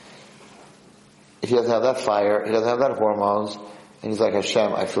 He doesn't have that fire, he doesn't have that hormones, and he's like,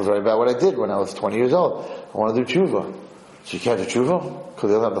 Hashem, I feel very bad what I did when I was 20 years old. I want to do tshuva. So you can't do tshuva?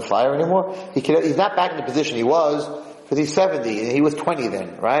 Because he doesn't have the fire anymore? He's not back in the position he was, because he's 70, and he was 20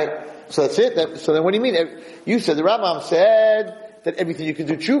 then, right? So that's it. So then what do you mean? You said, the Rambam said that everything you can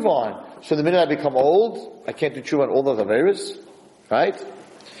do tshuva on. So the minute I become old, I can't do tshuva on all those Averis, right?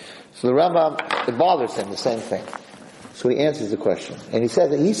 So the Rambam, it bothers him, the same thing. So he answers the question. And he says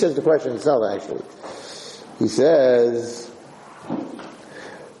the question himself, actually. He says,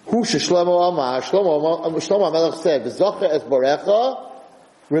 Hu Shlomo Amar, Shlomo HaMelech said, V'zocher es borecha,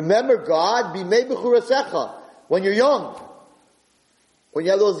 remember God, b'mei b'churasecha, when you're young. When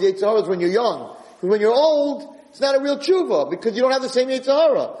you have those Yetzaharas when you're young. Because when you're old, it's not a real tshuva, because you don't have the same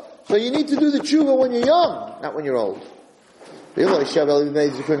Yetzahara. So you need to do the tshuva when you're young, not when you're old.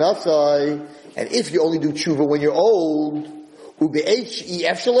 And if you only do tshuva when you're old,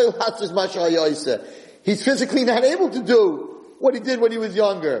 he's physically not able to do what he did when he was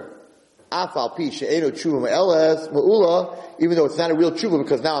younger. Even though it's not a real tshuva,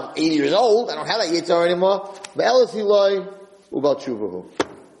 because now I'm 80 years old, I don't have that yitzhar anymore.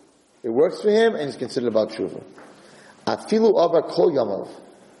 It works for him, and it's considered about tshuva.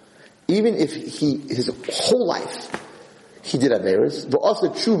 Even if his whole life, he did Averis,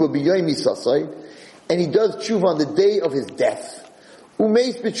 and he does tshuva on the day of his death.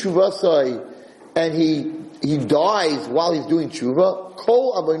 And he dies while he's doing tshuva.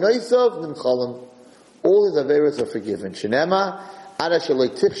 All his Averis are forgiven.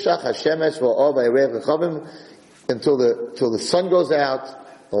 Until the sun goes out,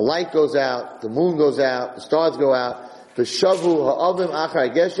 the light goes out, the moon goes out, the stars go out. If he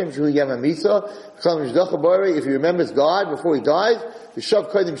remembers God before he dies, and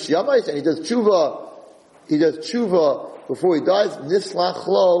he does tshuva before he dies, nislach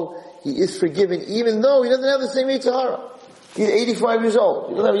lo, he is forgiven, even though he doesn't have the same Yitzhara. He's 85 years old.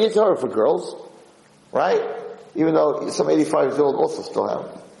 He doesn't have a Yitzhara for girls, right? Even though some 85 years old also still have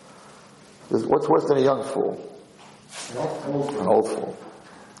it. What's worse than a young fool? An old fool.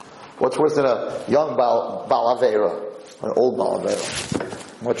 What's worse than a young Baal Aveira? An old Baal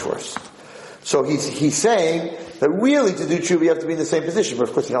Aveira. Much worse. So he's saying that really to do tshuva you have to be in the same position, but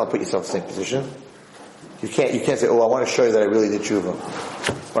of course you don't put yourself in the same position. You can't say, I want to show you that I really did tshuva.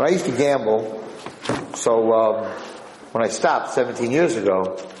 When I used to gamble, when I stopped 17 years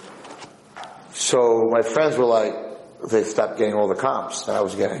ago, so my friends were like, they stopped getting all the comps that I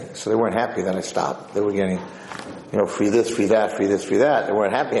was getting. So they weren't happy that I stopped. They were getting, free this, free that, free this, free that. They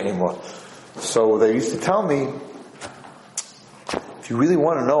weren't happy anymore. So they used to tell me, if you really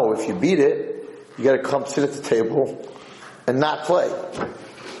want to know if you beat it, you got to come sit at the table and not play.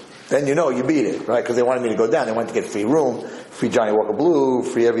 Then you beat it, right? Because they wanted me to go down. They wanted to get free room, free Johnny Walker Blue,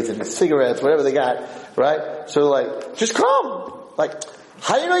 free everything, cigarettes, whatever they got, right? So just come.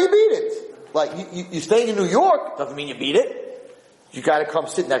 How do you know you beat it? You staying in New York doesn't mean you beat it. You got to come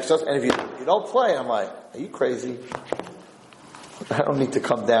sit next to us, and if you don't play, I'm like, are you crazy? I don't need to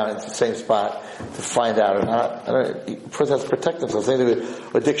come down into the same spot to find out or not. The person has to protect themselves. Same thing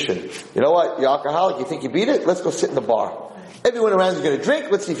with addiction. You know what? You're alcoholic. You think you beat it? Let's go sit in the bar. Everyone around is going to drink.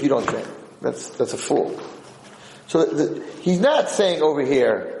 Let's see if you don't drink. That's a fool. So he's not saying over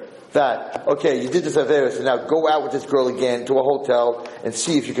here that, okay, you did this Averis, and now go out with this girl again to a hotel and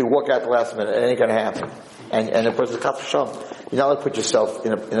see if you can walk out the last minute. It ain't going to happen. And the person's Chas v'Shalom. You're not going to put yourself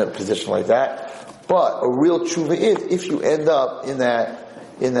in a position like that. But a real tshuva is if you end up in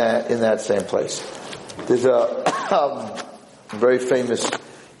that same place. There's a very famous,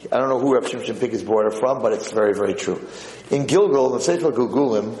 I don't know who Rav Shimshon Pincus brought it from, but it's very, very true. In Gilgal, in the Sefer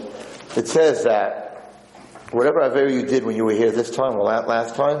Gilgulim, it says that whatever Avera you did when you were here this time or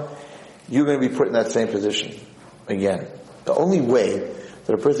last time, you're going to be put in that same position again. The only way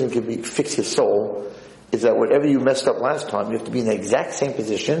that a person can fix his soul is that whatever you messed up last time, you have to be in the exact same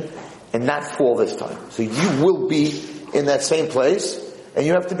position and not fall this time. So you will be in that same place, and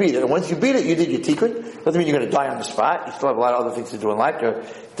you have to beat it. And once you beat it, you did your tikkun. Doesn't mean you're going to die on the spot. You still have a lot of other things to do in life. There are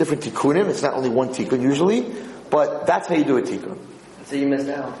different tikkunim. It's not only one tikkun usually, but that's how you do a tikkun. So you missed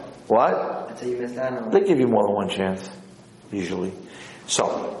out. What? That's how you missed out on. They give you more than one chance, usually.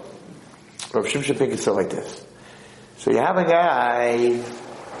 So, Rav Shimshon Pincus said like this. So you have a guy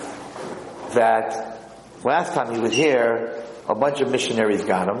that last time he was here, a bunch of missionaries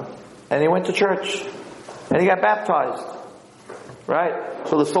got him, and he went to church, and he got baptized. Right?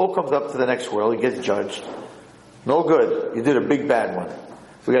 So the soul comes up to the next world, he gets judged. No good. You did a big bad one.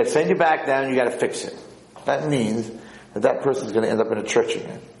 We gotta send you back down, you gotta fix it. That means that person's gonna end up in a church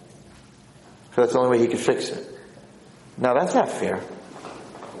again. So that's the only way he can fix it. Now that's not fair.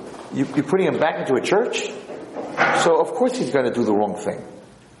 You're putting him back into a church? So of course he's gonna do the wrong thing.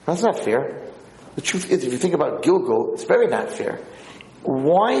 That's not fair. The truth is, if you think about Gilgal, it's very not fair.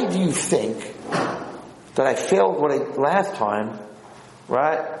 Why do you think that I failed last time,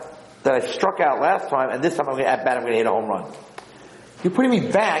 right? That I struck out last time, and this time I'm going to hit a home run. You're putting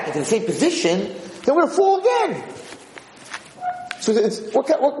me back into the same position, then I'm going to fall again. So what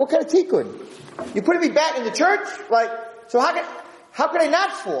kind of tikkun? You're putting me back in the church, so how can I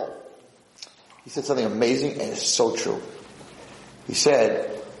not fall? He said something amazing, and it's so true. He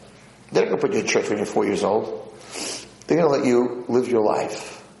said, they're not going to put you in church when you're 4 years old. They're going to let you live your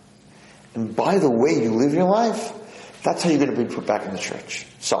life. And by the way you live your life, that's how you're going to be put back in the church.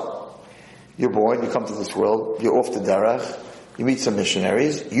 So, you're born, you come to this world, you're off the derech, you meet some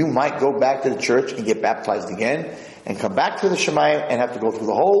missionaries, you might go back to the church and get baptized again, and come back to the Shemayim and have to go through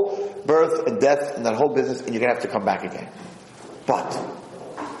the whole birth and death and that whole business, and you're going to have to come back again. But,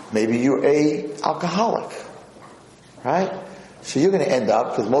 maybe you're a alcoholic. Right? So you're going to end up,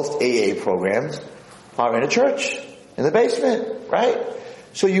 because most AA programs are in a church, in the basement, right?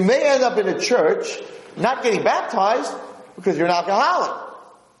 So you may end up in a church not getting baptized because you're an alcoholic.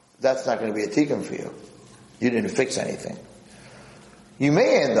 That's not going to be a tikkun for you. You didn't fix anything. You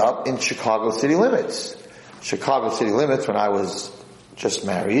may end up in Chicago city limits. Chicago city limits, when I was just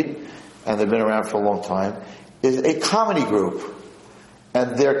married, and they've been around for a long time, is a comedy group.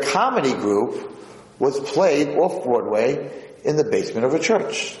 And their comedy group was played off Broadway in the basement of a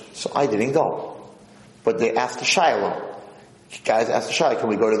church. So I didn't go. But they asked the Shiloh. Guys asked the Shiloh, can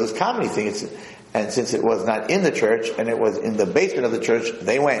we go to this comedy thing? And since it was not in the church, and it was in the basement of the church,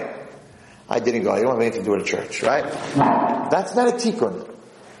 they went. I didn't go. I don't have anything to do with a church, right? That's not a tikkun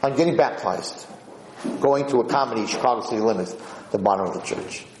on getting baptized. Going to a comedy, Chicago city limits, the bottom of the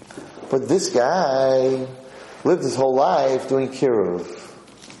church. But this guy lived his whole life doing kiruv.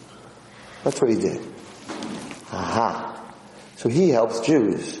 That's what he did. Aha. So he helps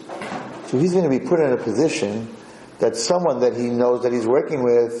Jews. So he's going to be put in a position that someone that he knows that he's working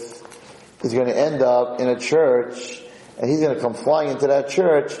with is going to end up in a church, and he's going to come flying into that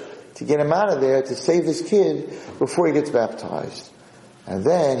church to get him out of there to save his kid before he gets baptized. And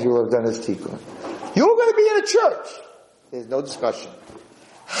then he will have done his tikkun. You're going to be in a church. There's no discussion.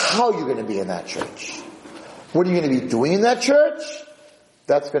 How are you going to be in that church? What are you going to be doing in that church?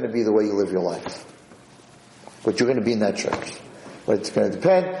 That's going to be the way you live your life. But you're going to be in that church. But it's going to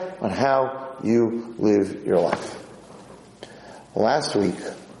depend on how you live your life. Last week,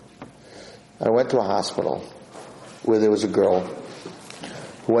 I went to a hospital where there was a girl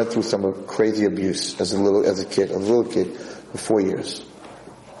who went through some crazy abuse as a little kid for 4 years.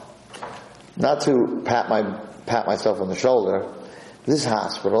 Not to pat myself on the shoulder, this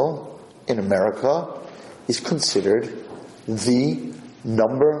hospital in America is considered the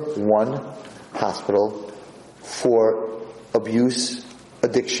 #1 hospital for abuse,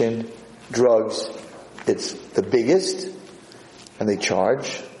 addiction, drugs. It's the biggest, and they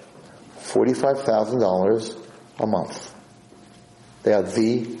charge $45,000 a month. They are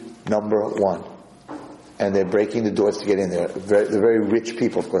the number one. And they're breaking the doors to get in there. They're very rich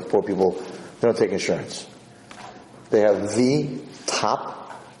people, of course. Poor people, they don't take insurance. They have the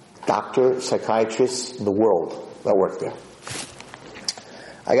top doctor, psychiatrists in the world that work there.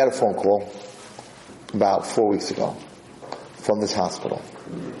 I got a phone call about 4 weeks ago from this hospital.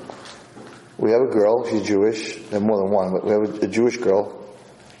 We have a girl, she's Jewish. There are more than one, but we have a Jewish girl.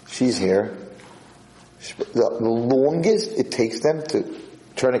 She's here. The longest it takes them to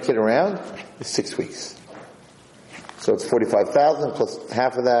turn a kid around is 6 weeks. So it's 45,000 plus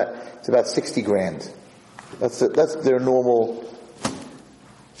half of that. It's about 60 grand. That's their normal.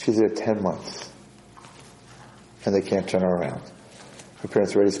 She's there 10 months, and they can't turn her around. Her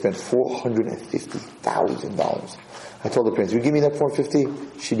parents already spent $450,000. I told the parents, "You give me that $450,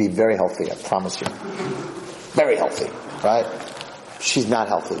 she'd be very healthy. I promise you, very healthy, right?" She's not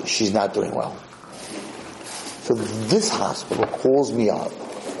healthy. She's not doing well. So this hospital calls me up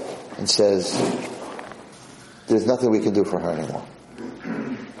and says, "There's nothing we can do for her anymore."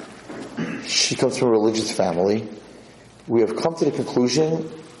 She comes from a religious family. We have come to the conclusion,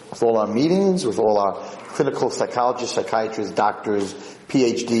 with all our meetings, with all our clinical psychologists, psychiatrists, doctors,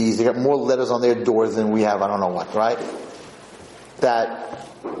 PhDs, they got more letters on their doors than we have, I don't know what, right? That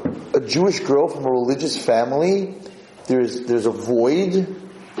a Jewish girl from a religious family, there's a void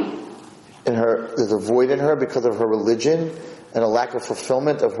in her, there's a void in her because of her religion, and a lack of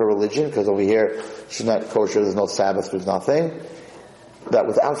fulfillment of her religion, because over here, she's not kosher, there's no Sabbath, there's nothing. That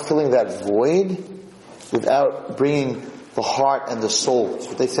without filling that void, without bringing the heart and the soul, that's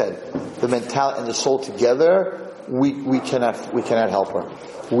what they said, the mentality and the soul together, we cannot help her.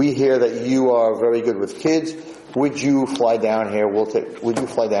 We hear that you are very good with kids. Would you fly down here? Would you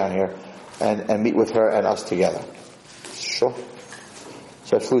fly down here and meet with her and us together? Sure.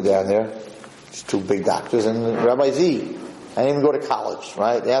 So I flew down there. It's two big doctors and Rabbi Z. I didn't even go to college,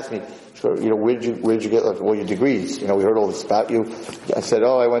 right? They asked me, where did you get all your degrees? We heard all this about you. I said,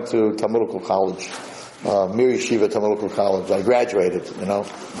 I went to Talmudical College, Mir Yeshiva Talmudical College. I graduated,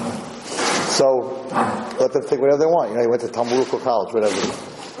 So, let them think whatever they want. You went to Talmudical College, whatever.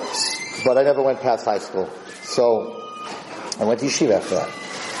 But I never went past high school. So, I went to yeshiva after that.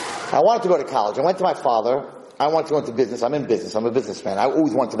 I wanted to go to college. I went to my father. I wanted to go into business. I'm in business. I'm a businessman. I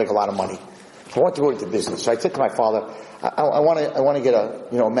always wanted to make a lot of money. I wanted to go into business. So I said to my father, I want to get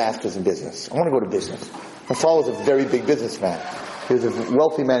a master's in business. I want to go to business. My father was a very big businessman. He was a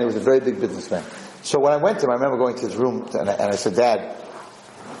wealthy man. He was a very big businessman. So when I went to him, I remember going to his room and I said, "Dad,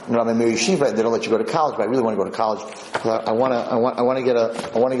 I'm in Mir Yeshiva and they don't let you go to college, but I really want to go to college. I want to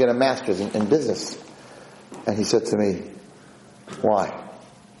get a master's in business." And he said to me, "Why?"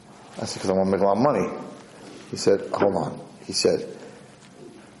 I said, "Because I want to make a lot of money." He said, "Hold on." He said,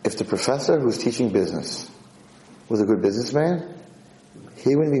 "If the professor who's teaching business was a good businessman,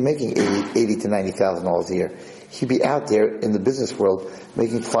 he wouldn't be making $80,000 to $90,000 a year. He'd be out there in the business world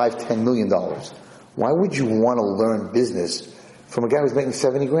making $5-10 million. Why would you want to learn business from a guy who's making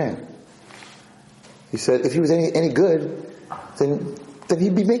 70 grand?" He said, "If he was any good, then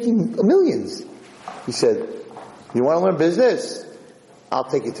he'd be making millions." He said, "You want to learn business? I'll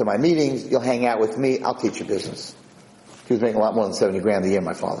take you to my meetings. You'll hang out with me. I'll teach you business." He was making a lot more than 70 grand a year,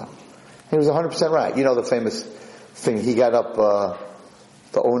 my father. He was 100% right. The famous thing, he got up,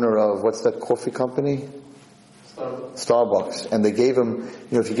 the owner of, what's that coffee company? Starbucks. And they gave him,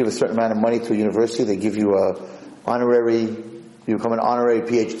 if you give a certain amount of money to a university, they give you you become an honorary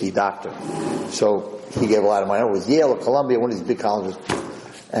PhD doctor. So he gave a lot of money. It was Yale or Columbia, one of these big colleges.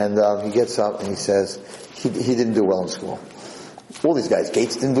 And he gets up and he says, he didn't do well in school. All these guys,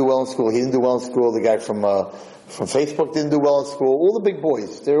 Gates didn't do well in school, he didn't do well in school, the guy from Facebook didn't do well in school, all the big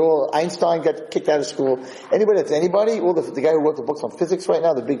boys, Einstein got kicked out of school, anybody, all the guy who wrote the books on physics right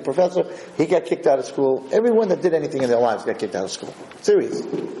now, the big professor, he got kicked out of school. Everyone that did anything in their lives got kicked out of school. Serious.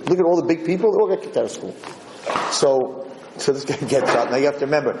 Look at all the big people, they all got kicked out of school. So this guy gets up, now you have to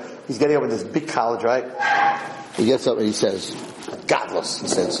remember, he's getting up in this big college, right? He gets up and he says, godless, he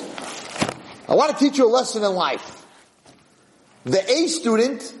says, "I want to teach you a lesson in life. The A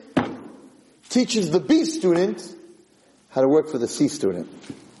student teaches the B student how to work for the C student."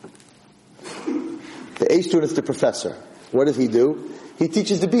 The A student's the professor. What does he do? He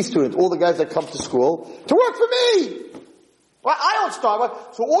teaches the B student, all the guys that come to school, to work for me. Well, I don't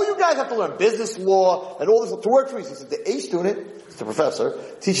start. So all you guys have to learn business law and all this to work for me. He says the A student, the professor,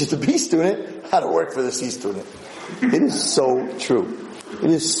 teaches the B student how to work for the C student. It is so true.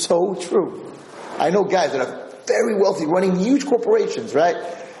 It is so true. I know guys that are very wealthy, running huge corporations, right?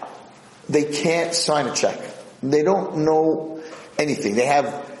 They can't sign a check. They don't know anything. They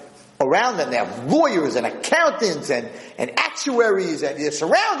have around them. They have lawyers and accountants and actuaries, and they're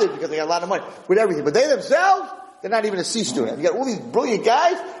surrounded because they got a lot of money with everything. But they themselves, they're not even a C student. You got all these brilliant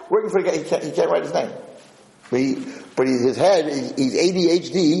guys working for a guy, he can't write his name. But his head, he's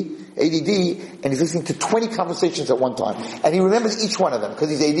ADD, and he's listening to 20 conversations at one time. And he remembers each one of them because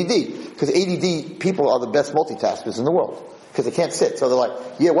he's ADD. Because ADD people are the best multitaskers in the world. Because they can't sit. So they're like,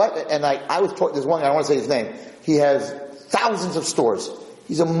 yeah, what? And I was taught, there's one guy, I want to say his name. He has thousands of stores.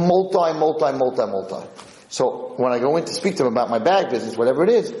 He's a multi. So when I go in to speak to him about my bag business, whatever it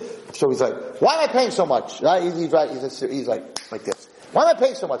is, so he's like, why am I paying so much? Right? He's like this. Why am I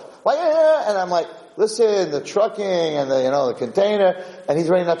paying so much? Why? And I'm like, listen, the trucking and the container, and he's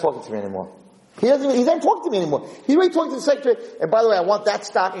already not talking to me anymore. He's not talking to me anymore. He's already talking to the secretary, and by the way, I want that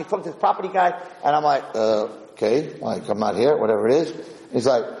stock, and he's talking to the property guy, and I'm like, okay, like, I'm not here, whatever it is. And he's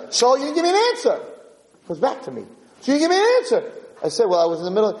like, so you didn't give me an answer. He goes back to me. So you didn't give me an answer. I said, well, I was in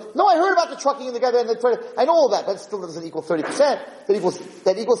the middle. No, I heard about the trucking and the guy and the credit. I know all that, but it still doesn't equal 30%. That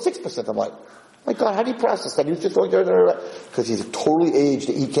equals 6%. I'm like, my God, how do you process that? He was just going because he's totally aged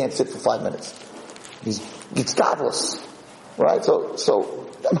that he can't sit for 5 minutes. He's godless. Right? So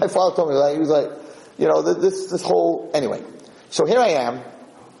my father told me that. He was like, this whole, anyway. So here I am,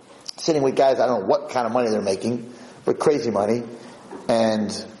 sitting with guys, I don't know what kind of money they're making, but crazy money.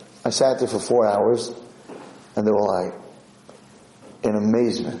 And I sat there for 4 hours, and they were like, in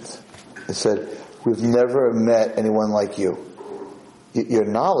amazement. They said, we've never met anyone like you. Your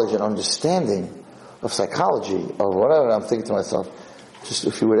knowledge and understanding of psychology, of whatever, I'm thinking to myself, just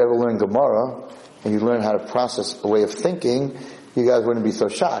if you would ever learn Gemara, and you learn how to process a way of thinking, you guys wouldn't be so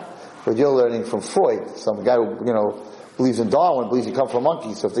shocked. But you're learning from Freud, some guy who, believes in Darwin, believes you come from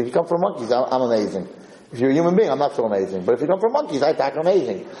monkeys. So if you come from monkeys, I'm amazing. If you're a human being, I'm not so amazing. But if you come from monkeys, I act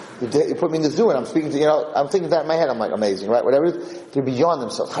amazing. You put me in the zoo and I'm speaking to, I'm thinking that in my head, I'm like, amazing, right? Whatever it is, they're beyond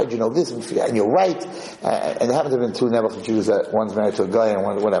themselves. How'd you know this? And you're right. And there happen to have been two Nebuchadnezzar Jews that one's married to a guy and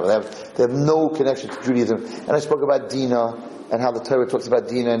one, whatever. They have no connection to Judaism. And I spoke about Dinah and how the Torah talks about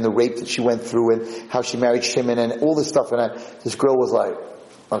Dinah and the rape that she went through and how she married Shimon and all this stuff. And this girl was like,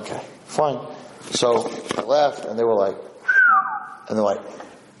 okay, fine. So I left and they were like,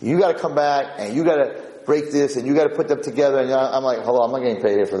 you gotta come back and you gotta break this and you gotta put them together. And I'm like, hello, I'm not getting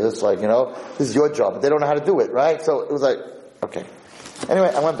paid here for this. Like, this is your job. But they don't know how to do it, right? So it was like, okay. Anyway,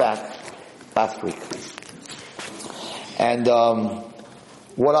 I went back last week. And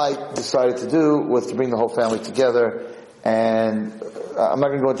what I decided to do was to bring the whole family together. And I'm not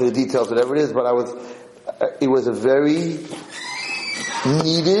going to go into the details, whatever it is, but it was a very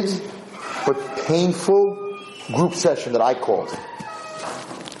needed but painful group session that I called.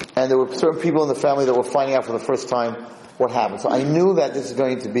 And there were certain people in the family that were finding out for the first time what happened. So I knew that this is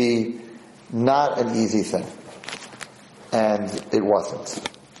going to be not an easy thing. And it wasn't.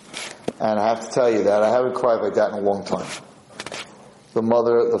 And I have to tell you that I haven't cried like that in a long time. The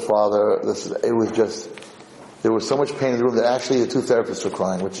mother, the father, it was just, there was so much pain in the room that actually the two therapists were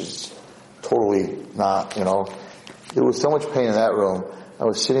crying, which is totally not, There was so much pain in that room. I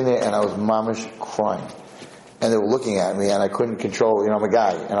was sitting there and I was mamish crying. And they were looking at me and I couldn't control, I'm a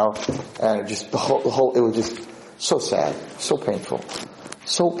guy, and it just, the whole, it was just so sad, so painful.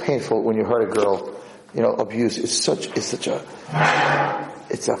 So painful when you hurt a girl, abuse is such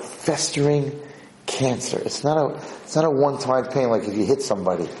it's a festering cancer. It's not a one-time pain like if you hit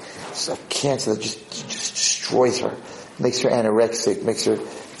somebody. It's a cancer that just destroys her, makes her anorexic, makes her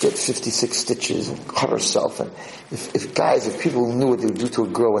get 56 stitches and cut herself. And if people knew what they would do to a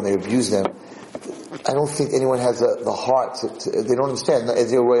girl when they abused them, I don't think anyone has the heart to they don't understand.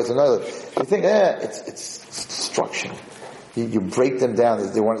 As your way as another. They think, it's destruction. You break them down.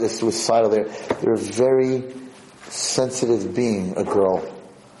 They're suicidal. They're a very sensitive being, a girl.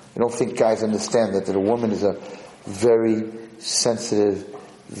 I don't think guys understand that a woman is a very sensitive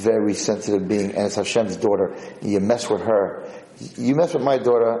being, and it's Hashem's daughter. You mess with her. You mess with my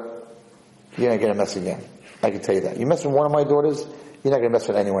daughter, you're not going to mess again. I can tell you that. You mess with one of my daughters, you're not going to mess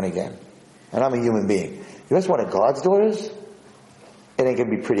with anyone again. And I'm a human being. You mess with one of God's daughters, it ain't going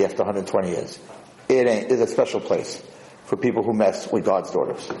to be pretty after 120 years. It ain't. There's a special place for people who mess with God's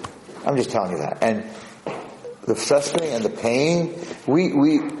daughters. I'm just telling you that. And the festering and the pain,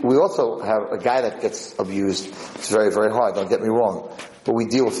 we also have a guy that gets abused. It's very, very hard, don't get me wrong. But we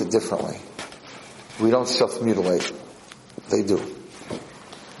deal with it differently. We don't self-mutilate. They do.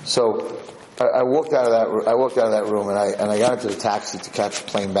 So, I walked out of that room and I got into the taxi to catch a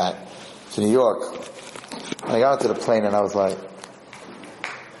plane back to New York. And I got into the plane and I was like,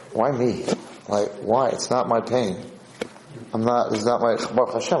 why me? Like, why? It's not my pain. It's not my,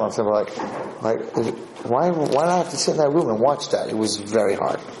 Baruch Hashem. I'm saying why do I have to sit in that room and watch that? It was very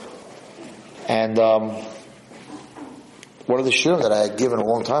hard. And one of the shiurim that I had given a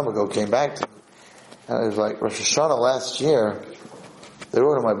long time ago came back to me. And it was like, Rosh Hashanah last year, they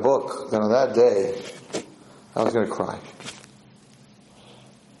wrote in my book that on that day, I was going to cry.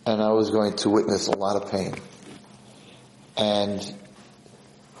 And I was going to witness a lot of pain. And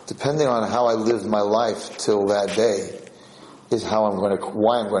depending on how I lived my life till that day, is why I'm going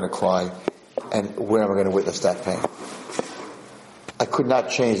to cry, and where I'm going to witness that pain. I could not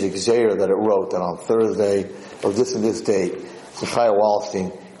change the Gzeira that it wrote that on Thursday of this and this date, Zechariah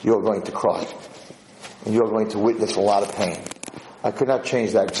Wallerstein, you're going to cry. And you're going to witness a lot of pain. I could not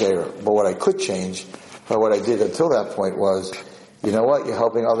change that Gzeira. But what I could change, by what I did until that point was, you know what, you're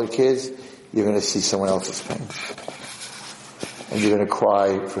helping other kids, you're going to see someone else's pain. And you're going to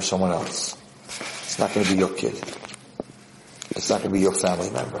cry for someone else. It's not going to be your kid. It's not going to be your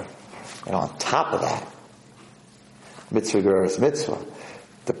family member. And on top of that, mitzvah geras mitzvah,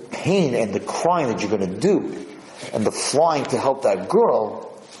 the pain and the crying that you're going to do, and the flying to help that girl,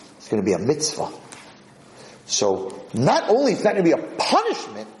 is going to be a mitzvah. So, not only is it not going to be a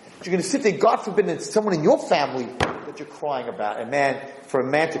punishment, but you're going to sit there, God forbid, it's someone in your family that you're crying about. And for a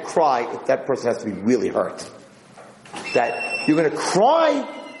man to cry, that person has to be really hurt. That you're going to cry,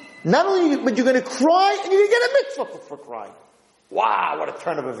 not only, but you're going to cry, and you're going to get a mitzvah for crying. Wow, what a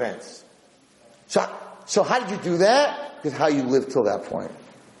turn of events. So how did you do that? Because how you lived till that point.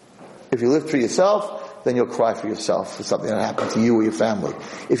 If you live for yourself, then you'll cry for yourself for something that happened to you or your family.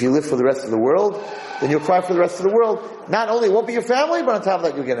 If you live for the rest of the world, then you'll cry for the rest of the world. Not only won't be your family, but on top of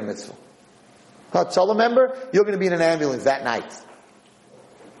that, you'll get a mitzvah. Hatzalah member, you're going to be in an ambulance that night.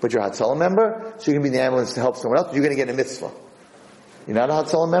 But you're a Hatzalah member, so you're going to be in the ambulance to help someone else, you're going to get a mitzvah. You're not a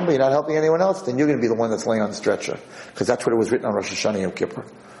Hatzalah member, you're not helping anyone else, then you're going to be the one that's laying on the stretcher. Because that's what it was written on Rosh Hashanah Yom Kippur.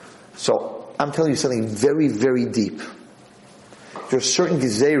 So, I'm telling you something very, very deep. There are certain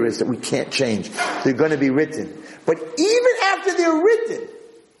gezeiras that we can't change. They're going to be written. But even after they're written,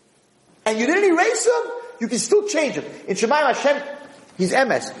 and you didn't erase them, you can still change them. In Shemayim Hashem, he's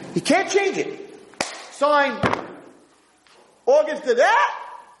MS. He can't change it. Sign, August to that,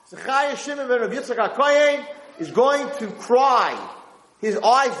 Zechariah Shimon ben Rav Yitzchak HaKohen is going to cry his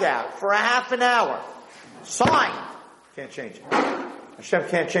eyes out for a half an hour. Sign. Can't change it. Hashem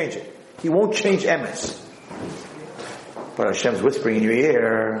can't change it. He won't change MS. But Hashem's whispering in your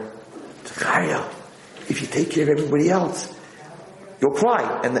ear, Zechariah, if you take care of everybody else, you'll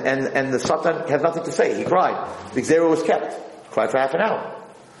cry. And the Satan has nothing to say. He cried. The Gzeira was kept. Cried for half an hour.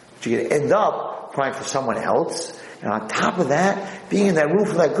 But you're going to end up crying for someone else. And on top of that, being in that room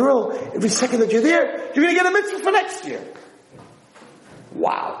for that girl, every second that you're there, you're going to get a mitzvah for next year.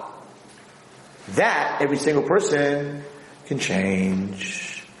 Wow. That, every single person can change.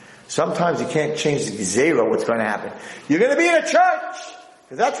 Sometimes you can't change the Gzeira, what's going to happen. You're going to be in a church,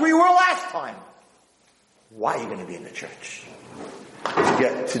 because that's where you were last time. Why are you going to be in the church?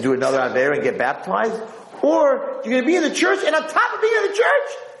 To do another Aveira and get baptized? Or you're going to be in the church, and on top of being in the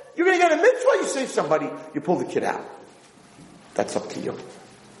church, you're going to get a mitzvah, you save somebody, you pull the kid out. That's up to you.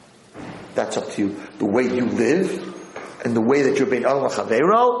 That's up to you. The way you live, and the way that you're being Allah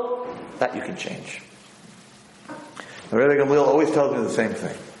Chaveiro, that you can change. And Rebbe Gamliel always tells me the same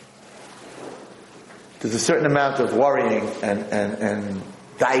thing. There's a certain amount of worrying and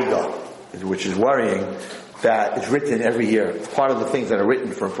daiga, which is worrying, that is written every year. It's part of the things that are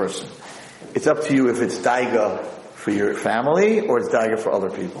written for a person. It's up to you if it's daiga for your family or it's daiga for other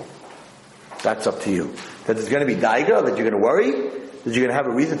people. That's up to you. That there's going to be daiga, that you're going to worry, that you're going to have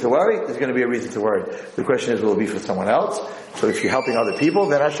a reason to worry, there's going to be a reason to worry. The question is, will it be for someone else? So if you're helping other people,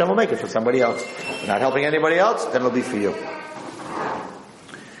 then Hashem will make it for somebody else. If you're not helping anybody else, then it'll be for you.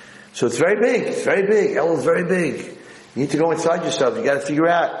 So it's very big. It's very big. El is very big. You need to go inside yourself. You got to figure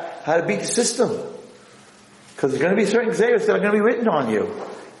out how to beat the system. Because there's going to be certain gzeiros that are going to be written on you.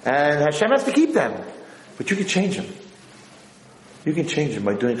 And Hashem has to keep them. But you can change them. You can change them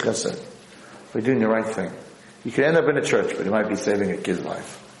by doing chesed. By doing the right thing. You can end up in a church, but it might be saving a kid's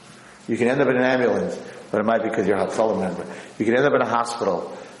life. You can end up in an ambulance, but it might be because you're a Hatzalah member. You can end up in a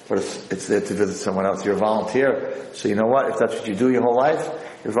hospital, but it's there to visit someone else. You're a volunteer. So you know what? If that's what you do your whole life,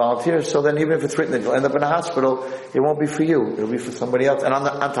 you're a volunteer. So then even if it's written that you'll end up in a hospital, it won't be for you. It'll be for somebody else. And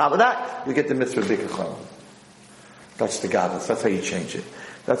on top of that, you get the mitzvah b'kachon. That's the godless. That's how you change it.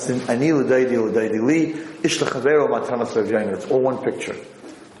 That's in Ani l'daydi l'daydi li, ish l'chavero matana savyayin. It's all one picture.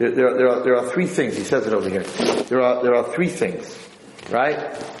 There are three things. He says it over here. There are three things.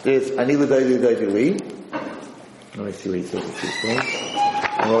 Right? There's Ani l'daydi l'daydi li. Let me see what he says. The three things.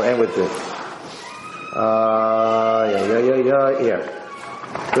 And we'll end with this.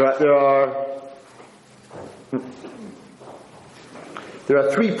 There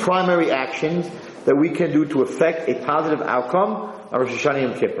are three primary actions that we can do to affect a positive outcome on Rosh Hashanah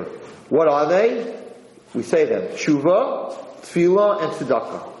Yom Kippur. What are they? We say them. Tshuva, Tefillah, and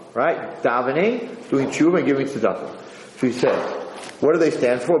Tzedakah. Right? Davening, doing Tshuva, and giving Tzedakah. So he says, what do they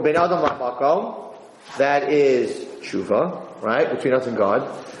stand for? Ben Adam Lamakom, that is Tshuva, right? Between us and God.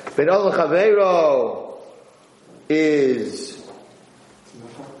 Ben Adam Chaveiro is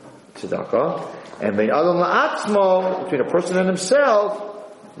Tzedakah. And Ben Adam La'atzmo, between a person and himself,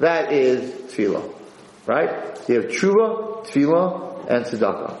 that is Tefillah. Right? So you have Tshuva, Tefillah, and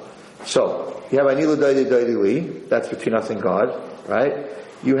Tzedakah. So, you have Ani L'Daidi Daidi Li, that's between us and God, right?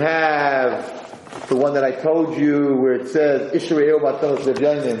 You have the one that I told you where it says, Ishrei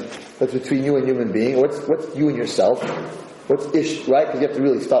that's between you and human being. What's you and yourself? What's Ish, right? Because you have to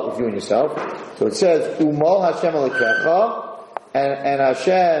really start with you and yourself. So it says, Umal Hashem Alekecha, and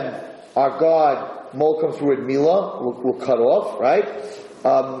Hashem, our God, Mol comes through with Mila, will cut off, right?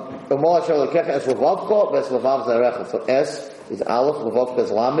 Umal Hashem Alekecha, Es Levavcha, Ves Levav Zarecha. So S is Aleph, Levav is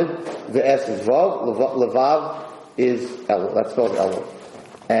Lamed, the S is Vav, Levav is El. That's spelled El.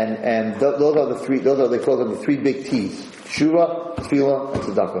 And those are the three, they call them the three big T's. Tshuva, Tefillah, and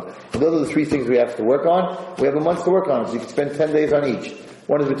Tzedakah. And those are the three things we have to work on. We have a month to work on, so you can spend 10 days on each.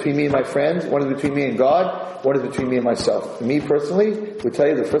 One is between me and my friends, one is between me and God, one is between me and myself. Me personally, we tell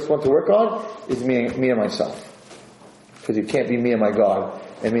you the first one to work on is me and myself. Because you can't be me and my God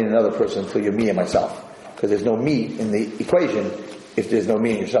and me and another person until you're me and myself. Because there's no me in the equation if there's no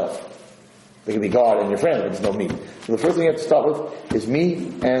me in yourself. There can be God and your friend, but there's no me. So the first thing you have to start with is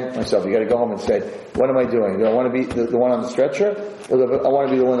me and myself. You got to go home and say, what am I doing? Do I want to be the one on the stretcher, or do I want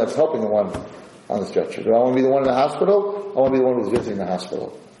to be the one that's helping the one on the stretcher? Do I want to be the one in the hospital? I want to be the one who's visiting the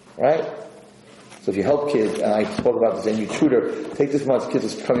hospital. Right? So if you help kids, and I spoke about this, and you tutor, take this month's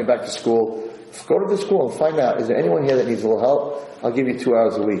kids coming back to school, go to the school and find out, is there anyone here that needs a little help? I'll give you 2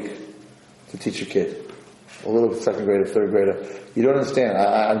 hours a week to teach a kid. A little second grader, third grader. You don't understand.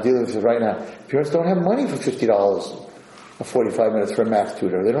 I'm dealing with this right now. Parents don't have money for $50 or 45 minutes for a math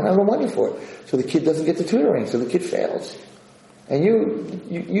tutor. They don't have the money for it. So the kid doesn't get the tutoring, so the kid fails. And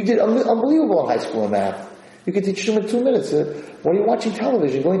you did unbelievable in high school in math. You could teach them in 2 minutes. While you're watching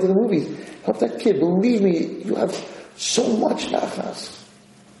television, going to the movies, help that kid. Believe me, you have so much nachas.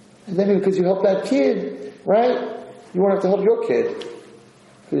 And then because you help that kid, right, you won't have to help your kid.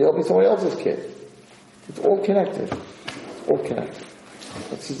 Because you're helping somebody else's kid. It's all connected. It's all connected.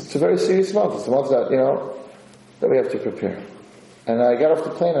 It's a very serious month. It's a month that, that we have to prepare. And I got off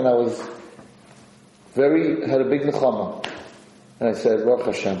the plane and I was had a big nechama. And I said, Baruch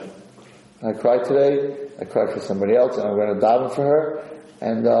Hashem. I cried today. I cried for somebody else, and I'm going to daven for her.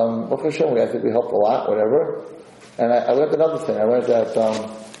 And Baruch Hashem, I think we helped a lot, whatever. And I learned another thing. I learned that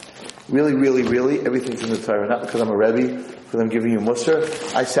really, really, really, everything's in the Torah. Not because I'm a Rebbe, because I'm giving you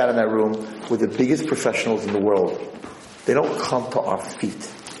Musar. I sat in that room with the biggest professionals in the world. They don't come to our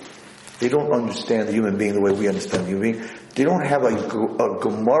feet. They don't understand the human being the way we understand the human being. They don't have a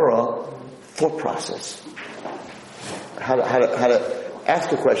Gemara thought process. How to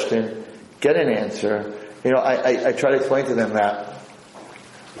ask a question, get an answer. I try to explain to them that.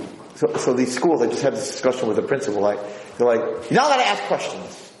 So these schools, I just had this discussion with the principal. They're like, you're not allowed to ask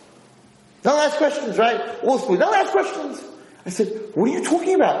questions. Not allowed to ask questions, right? All schools, not allowed to ask questions. I said, what are you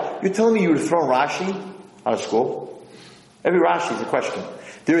talking about? You're telling me you would throw Rashi out of school? Every Rashi is a question.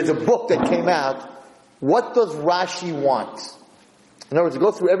 There is a book that came out, what does Rashi want? In other words, to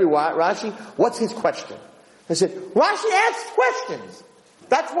go through every Rashi, what's his question? I said, Rashi asks questions.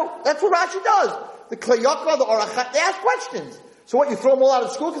 That's what Rashi does. The Klayakra, the Orachat, they ask questions. So what, you throw them all out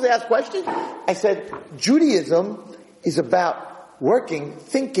of school because they ask questions? I said, Judaism is about working,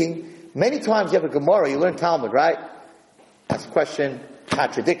 thinking. Many times you have a Gemara, you learn Talmud, right? Ask a question,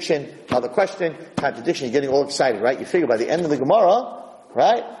 contradiction, another question, contradiction, you're getting all excited, right? You figure by the end of the Gemara,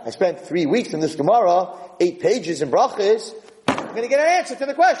 right? I spent 3 weeks in this Gemara, 8 pages in brachas, I'm going to get an answer to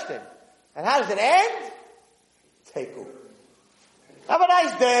the question. And how does it end? Teku. Have a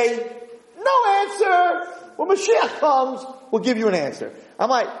nice day. No answer. When Mashiach comes, we'll give you an answer. I'm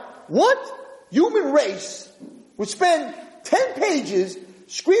like, what human race would spend 10 pages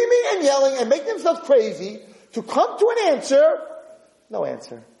screaming and yelling and make themselves crazy to come to an answer? No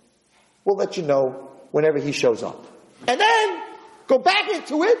answer. We'll let you know whenever he shows up. And then go back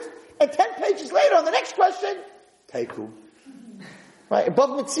into it, and 10 pages later on the next question, Teku. Right?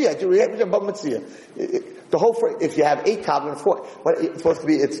 Above Mitzvah. Above Mitzvah. The whole phrase, if you have 8 kav and 4, what it's supposed to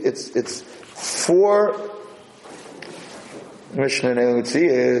be, it's 4, Mishnah Mitzvah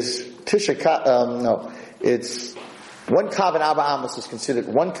is Tisha kav, it's 1 kav and Abba Amos is considered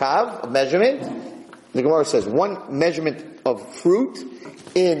 1 kav of measurement, The Gemara says one measurement of fruit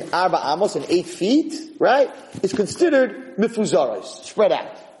in Arba Amos, in 8 feet, right, is considered mifuzaros, spread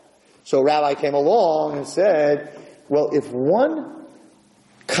out. So a rabbi came along and said, well, if one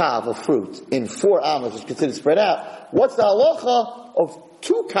kav of fruit in 4 amos is considered spread out, what's the halacha of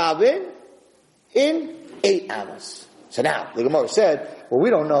 2 kavin in 8 amos? So now, the Gemara said, well, we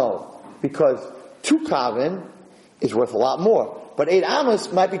don't know, because 2 kavin is worth a lot more. But 8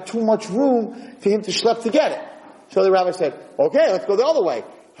 amos might be too much room for him to schlep to get it. So the rabbi said, okay, let's go the other way.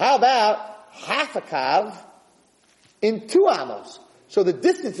 How about half a kav in 2 amos? So the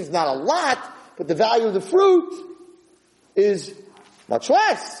distance is not a lot, but the value of the fruit is much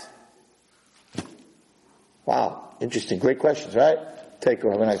less. Wow, interesting. Great questions, right? Take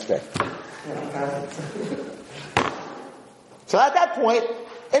care. Have a nice day. So at that point,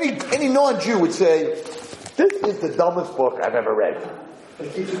 any non-Jew would say, this is the dumbest book I've ever read.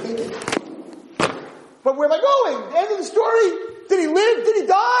 But where am I going? The end of the story? Did he live? Did he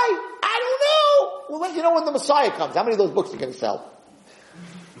die? I don't know. We'll let you know when the Messiah comes. How many of those books are going to sell?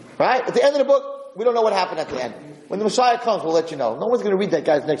 Right? At the end of the book, we don't know what happened at the end. When the Messiah comes, we'll let you know. No one's going to read that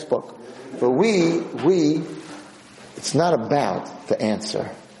guy's next book. But it's not about the answer.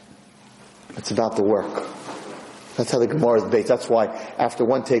 It's about the work. That's how the Gemara is based. That's why after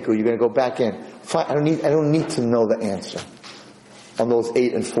one teku, you're going to go back in. Fine, I don't need to know the answer on those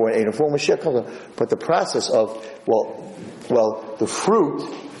 8 and 4 and 8 and 4. Mashiach comes on. But the process of, the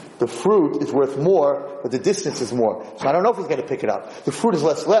fruit is worth more, but the distance is more. So I don't know if he's going to pick it up. The fruit is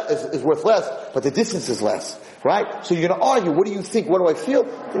worth less, but the distance is less. Right? So you're going to argue, what do you think? What do I feel?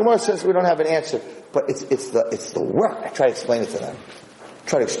 The Gemara says we don't have an answer. But it's the work. I try to explain it to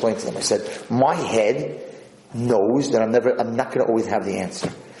them. I said, my head knows that I'm not going to always have the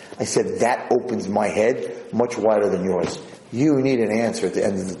answer. I said, that opens my head much wider than yours. You need an answer at the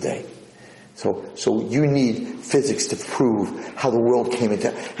end of the day. So you need physics to prove how the world came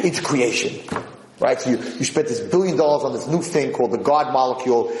into creation. Right? So you spent this $1 billion on this new thing called the God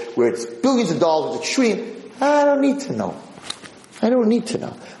molecule, where it's billions of dollars, it's extreme. I don't need to know.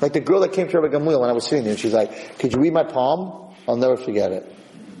 Like the girl that came to Rabbi Gamliel when I was sitting there, and she's like, could you read my palm? I'll never forget it.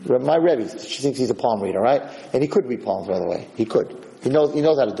 My Rebbe, she thinks he's a palm reader, right? And he could read palms, by the way. He could. He knows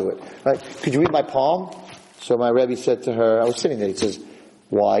how to do it, right? Could you read my palm? So my Rebbe said to her, I was sitting there, he says,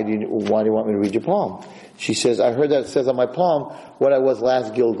 why do you want me to read your palm? She says, I heard that it says on my palm what I was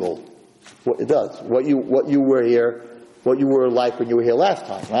last Gilgal. What it does. What you were here, what you were like when you were here last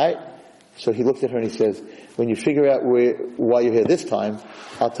time, right? So he looked at her and he says, when you figure out why you're here this time,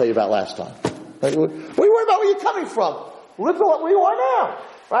 I'll tell you about last time. Right? What are you worried about where you're coming from? Look at where you are now.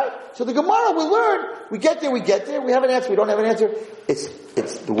 Right? So the Gemara, we learn, we get there, we have an answer, we don't have an answer. It's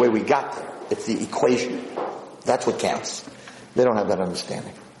the way we got there. It's the equation. That's what counts. They don't have that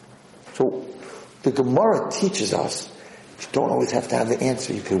understanding. So the Gemara teaches us you don't always have to have the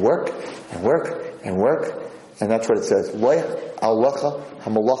answer. You can work and work and work, and that's what it says.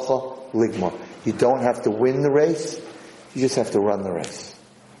 You don't have to win the race, you just have to run the race.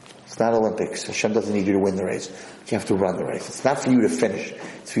 It's not Olympics. Hashem doesn't need you to win the race. You have to run the race. It's not for you to finish.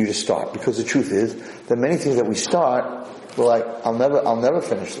 It's for you to start. Because the truth is that many things that we start, we're like, I'll never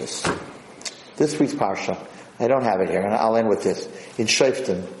finish this. This week's parsha, I don't have it here, and I'll end with this. In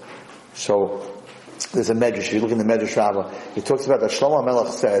Shoftim, so there's a medrash. You look in the medrash Rabbah. It talks about that Shlomo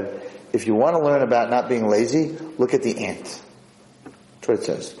HaMelech said, if you want to learn about not being lazy, look at the ant. That's what it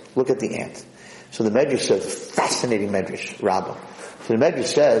says. Look at the ant. So the medrash says, fascinating medrash, Rabbah. So the medrash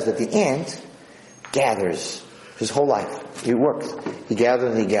says that the ant gathers his whole life. He works. He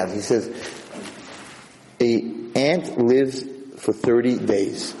gathers and he gathers. He says, an ant lives for 30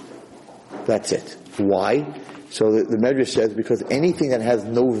 days. That's it. Why? So the medrash says, because anything that has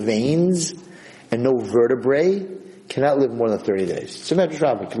no veins and no vertebrae cannot live more than 30 days. It's a medrash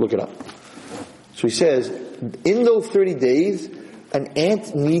Rabbah. You can look it up. So he says, in those 30 days, an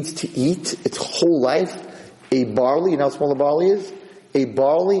ant needs to eat its whole life a barley. You know how small a barley is? A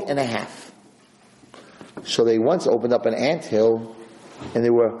barley and a half. So they once opened up an anthill, and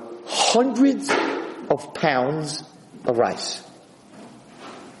there were hundreds of pounds of rice.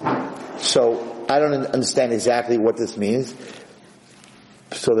 So I don't understand exactly what this means.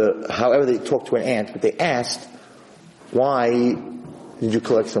 So however they talked to an ant, but they asked, why did you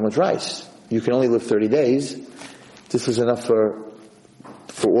collect so much rice? You can only live 30 days. This is enough for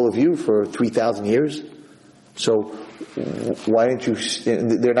all of you for 3,000 years. So why didn't you,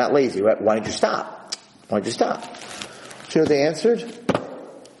 they're not lazy, right? Why didn't you stop? So you know what they answered?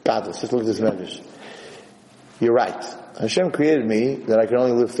 Godless. Let's look at this message. You're right. Hashem created me that I can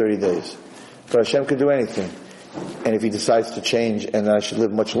only live 30 days. But Hashem could do anything. And if he decides to change and that I should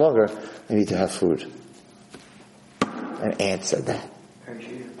live much longer, I need to have food. An ant said that.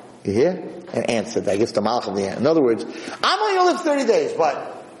 You hear? An ant said that. I guess the malach of the ant. In other words, I'm only going to live 30 days,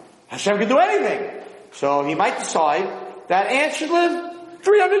 but Hashem can do anything. So he might decide that ant should live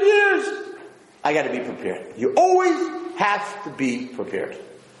 300 years. I got to be prepared. You always have to be prepared.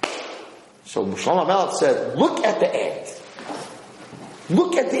 So Shlomo HaMelech said, look at the ant.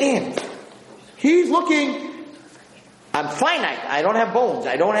 Look at the ant. He's looking. I'm finite. I don't have bones.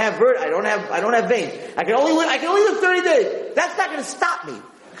 I don't have veins. I can only live 30 days. That's not going to stop me.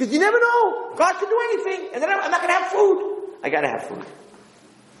 Because you never know. God can do anything. And then I'm not going to have food. I got to have food.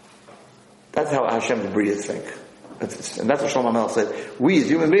 That's how Hashem the Bria think. And that's what Shlomo HaMelech said. We as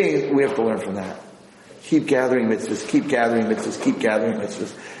human beings, we have to learn from that. Keep gathering mitzvahs. Keep gathering mitzvahs. Keep gathering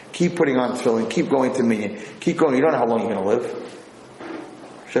mitzvahs. Keep putting on tefillin. Keep going to minyan. Keep going. You don't know how long you're going to live.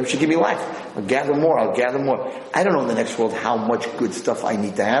 Hashem should give me life. I'll gather more. I don't know in the next world how much good stuff I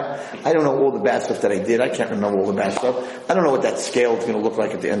need to have. I don't know all the bad stuff that I did. I can't remember all the bad stuff. I don't know what that scale is going to look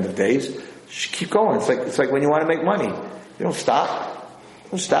like at the end of days. Just keep going. It's like when you want to make money. You don't stop.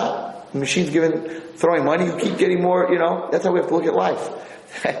 Don't stop. The machine's throwing money. You keep getting more, That's how we have to look at life.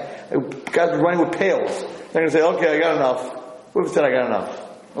 Guys are running with pails. They're going to say, okay, I got enough. Whoever said I got enough?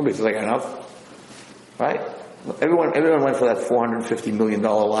 Nobody says I got enough. Right? Everyone went for that $450 million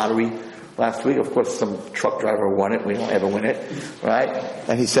lottery last week. Of course, some truck driver won it. We don't ever win it, right?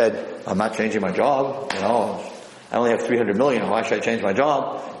 And he said, I'm not changing my job. I only have $300 million. Why should I change my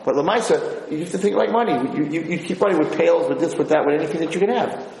job? But Lamaisa, you have to think like money. You keep running with pails, with this, with that, with anything that you can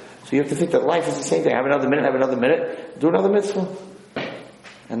have. So you have to think that life is the same thing. Have another minute, do another mitzvah.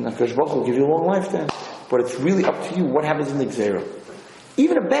 And HaKadosh Baruch Hu will give you a long life then. But it's really up to you what happens in the Gzeirah.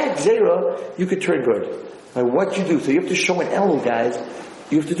 Even a bad Gzeirah, you could turn good. Like what you do. So you have to show an Elul, guys.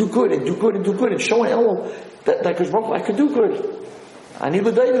 You have to do good and do good and do good and show an Elul that HaKadosh Baruch Hu, I could do good. I need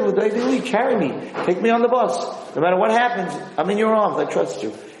l'dayli, carry me. Take me on the bus. No matter what happens, I'm in your arms. I trust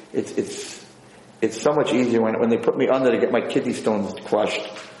you. It's so much easier when they put me under to get my kidney stones crushed.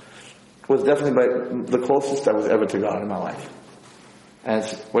 It was definitely the closest I was ever to God in my life. And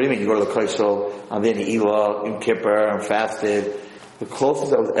what do you mean? You go to the Kaisel, I'm in Elah, in Kippur, I'm fasted. The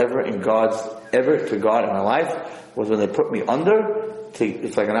closest I was ever to God in my life was when they put me under.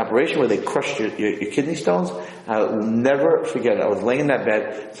 It's like an operation where they crushed your kidney stones. I will never forget it. I was laying in that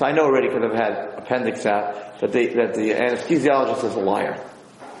bed, so I know already because I've had appendix out that the anesthesiologist is a liar.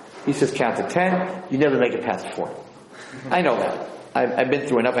 He says count to 10. You never make it past 4. I know that. I've been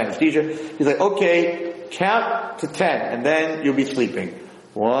through enough anesthesia. He's like, okay, count to 10, and then you'll be sleeping.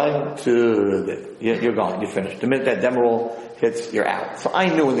 1, 2, you're gone. You're finished. The minute that Demerol hits, you're out. So I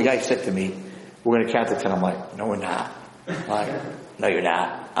knew when the guy said to me, we're going to count to 10. I'm like, no, we're not. No, you're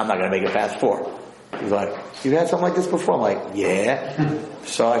not. I'm not going to make it past 4. He's like, you had something like this before? I'm like, yeah.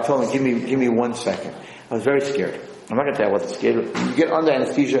 So I told him, give me 1 second. I was very scared. I'm not going to tell you I wasn't scared. You get under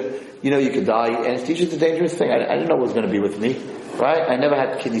anesthesia, you could die. Anesthesia is a dangerous thing. I didn't know what was going to be with me. Right? I never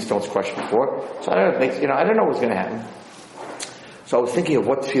had kidney stones crushed before. So I don't know what's going to happen. So I was thinking of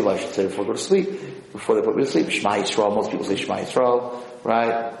what tefillah I should say before I go to sleep. Before they put me to sleep. Shema Yisrael. Most people say Shema Yisrael.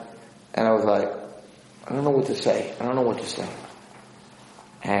 Right? And I was like, I don't know what to say.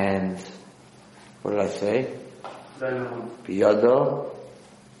 And what did I say? Biyado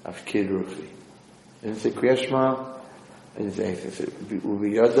Afkid Ruchi. I didn't say Kriyat Shema. I didn't say anything. I said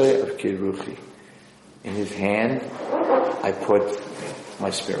Biyado Afkid Ruchi. In his hand, I put my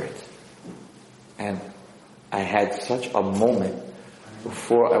spirit. And I had such a moment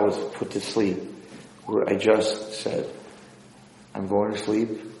before I was put to sleep where I just said, I'm going to sleep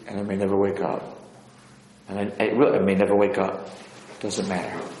and I may never wake up. And I may never wake up. Doesn't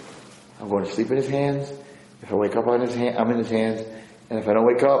matter. I'm going to sleep in his hands. If I wake up I'm in his hands. And if I don't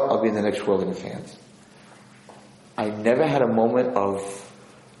wake up, I'll be in the next world in his hands. I never had a moment of,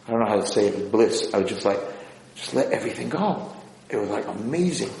 I don't know how to say it, bliss. I was just like, just let everything go. It was like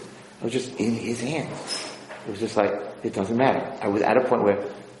amazing. I was just in his hands. It was just like, it doesn't matter. I was at a point where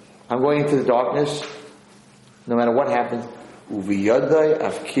I'm going into the darkness, no matter what happens. Uviyadai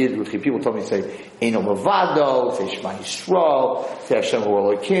afkid ruchi. People told me to say, Eino Mavado, say Shema Yisrael, say Hashem Hu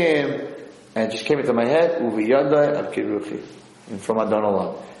Elokim, and it just came into my head, Uviyadai afkid ruchi. And from Adon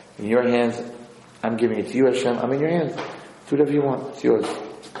Olam. In your hands, I'm giving it to you, Hashem. I'm in your hands. Do whatever you want. It's yours.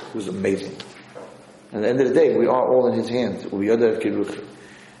 It was amazing. And at the end of the day, we are all in His hands.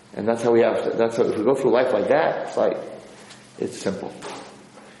 And that's how we have to, if we go through life like that, it's simple.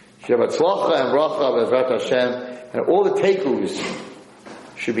 Shabbat Tzlacha and Bracha B'ezrat Hashem, and all the teikus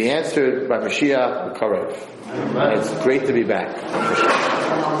should be answered by Mashiach B'Karev. And it's great to be back.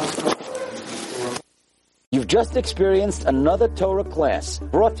 You've You just experienced another Torah class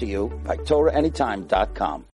brought to you by TorahAnytime.com.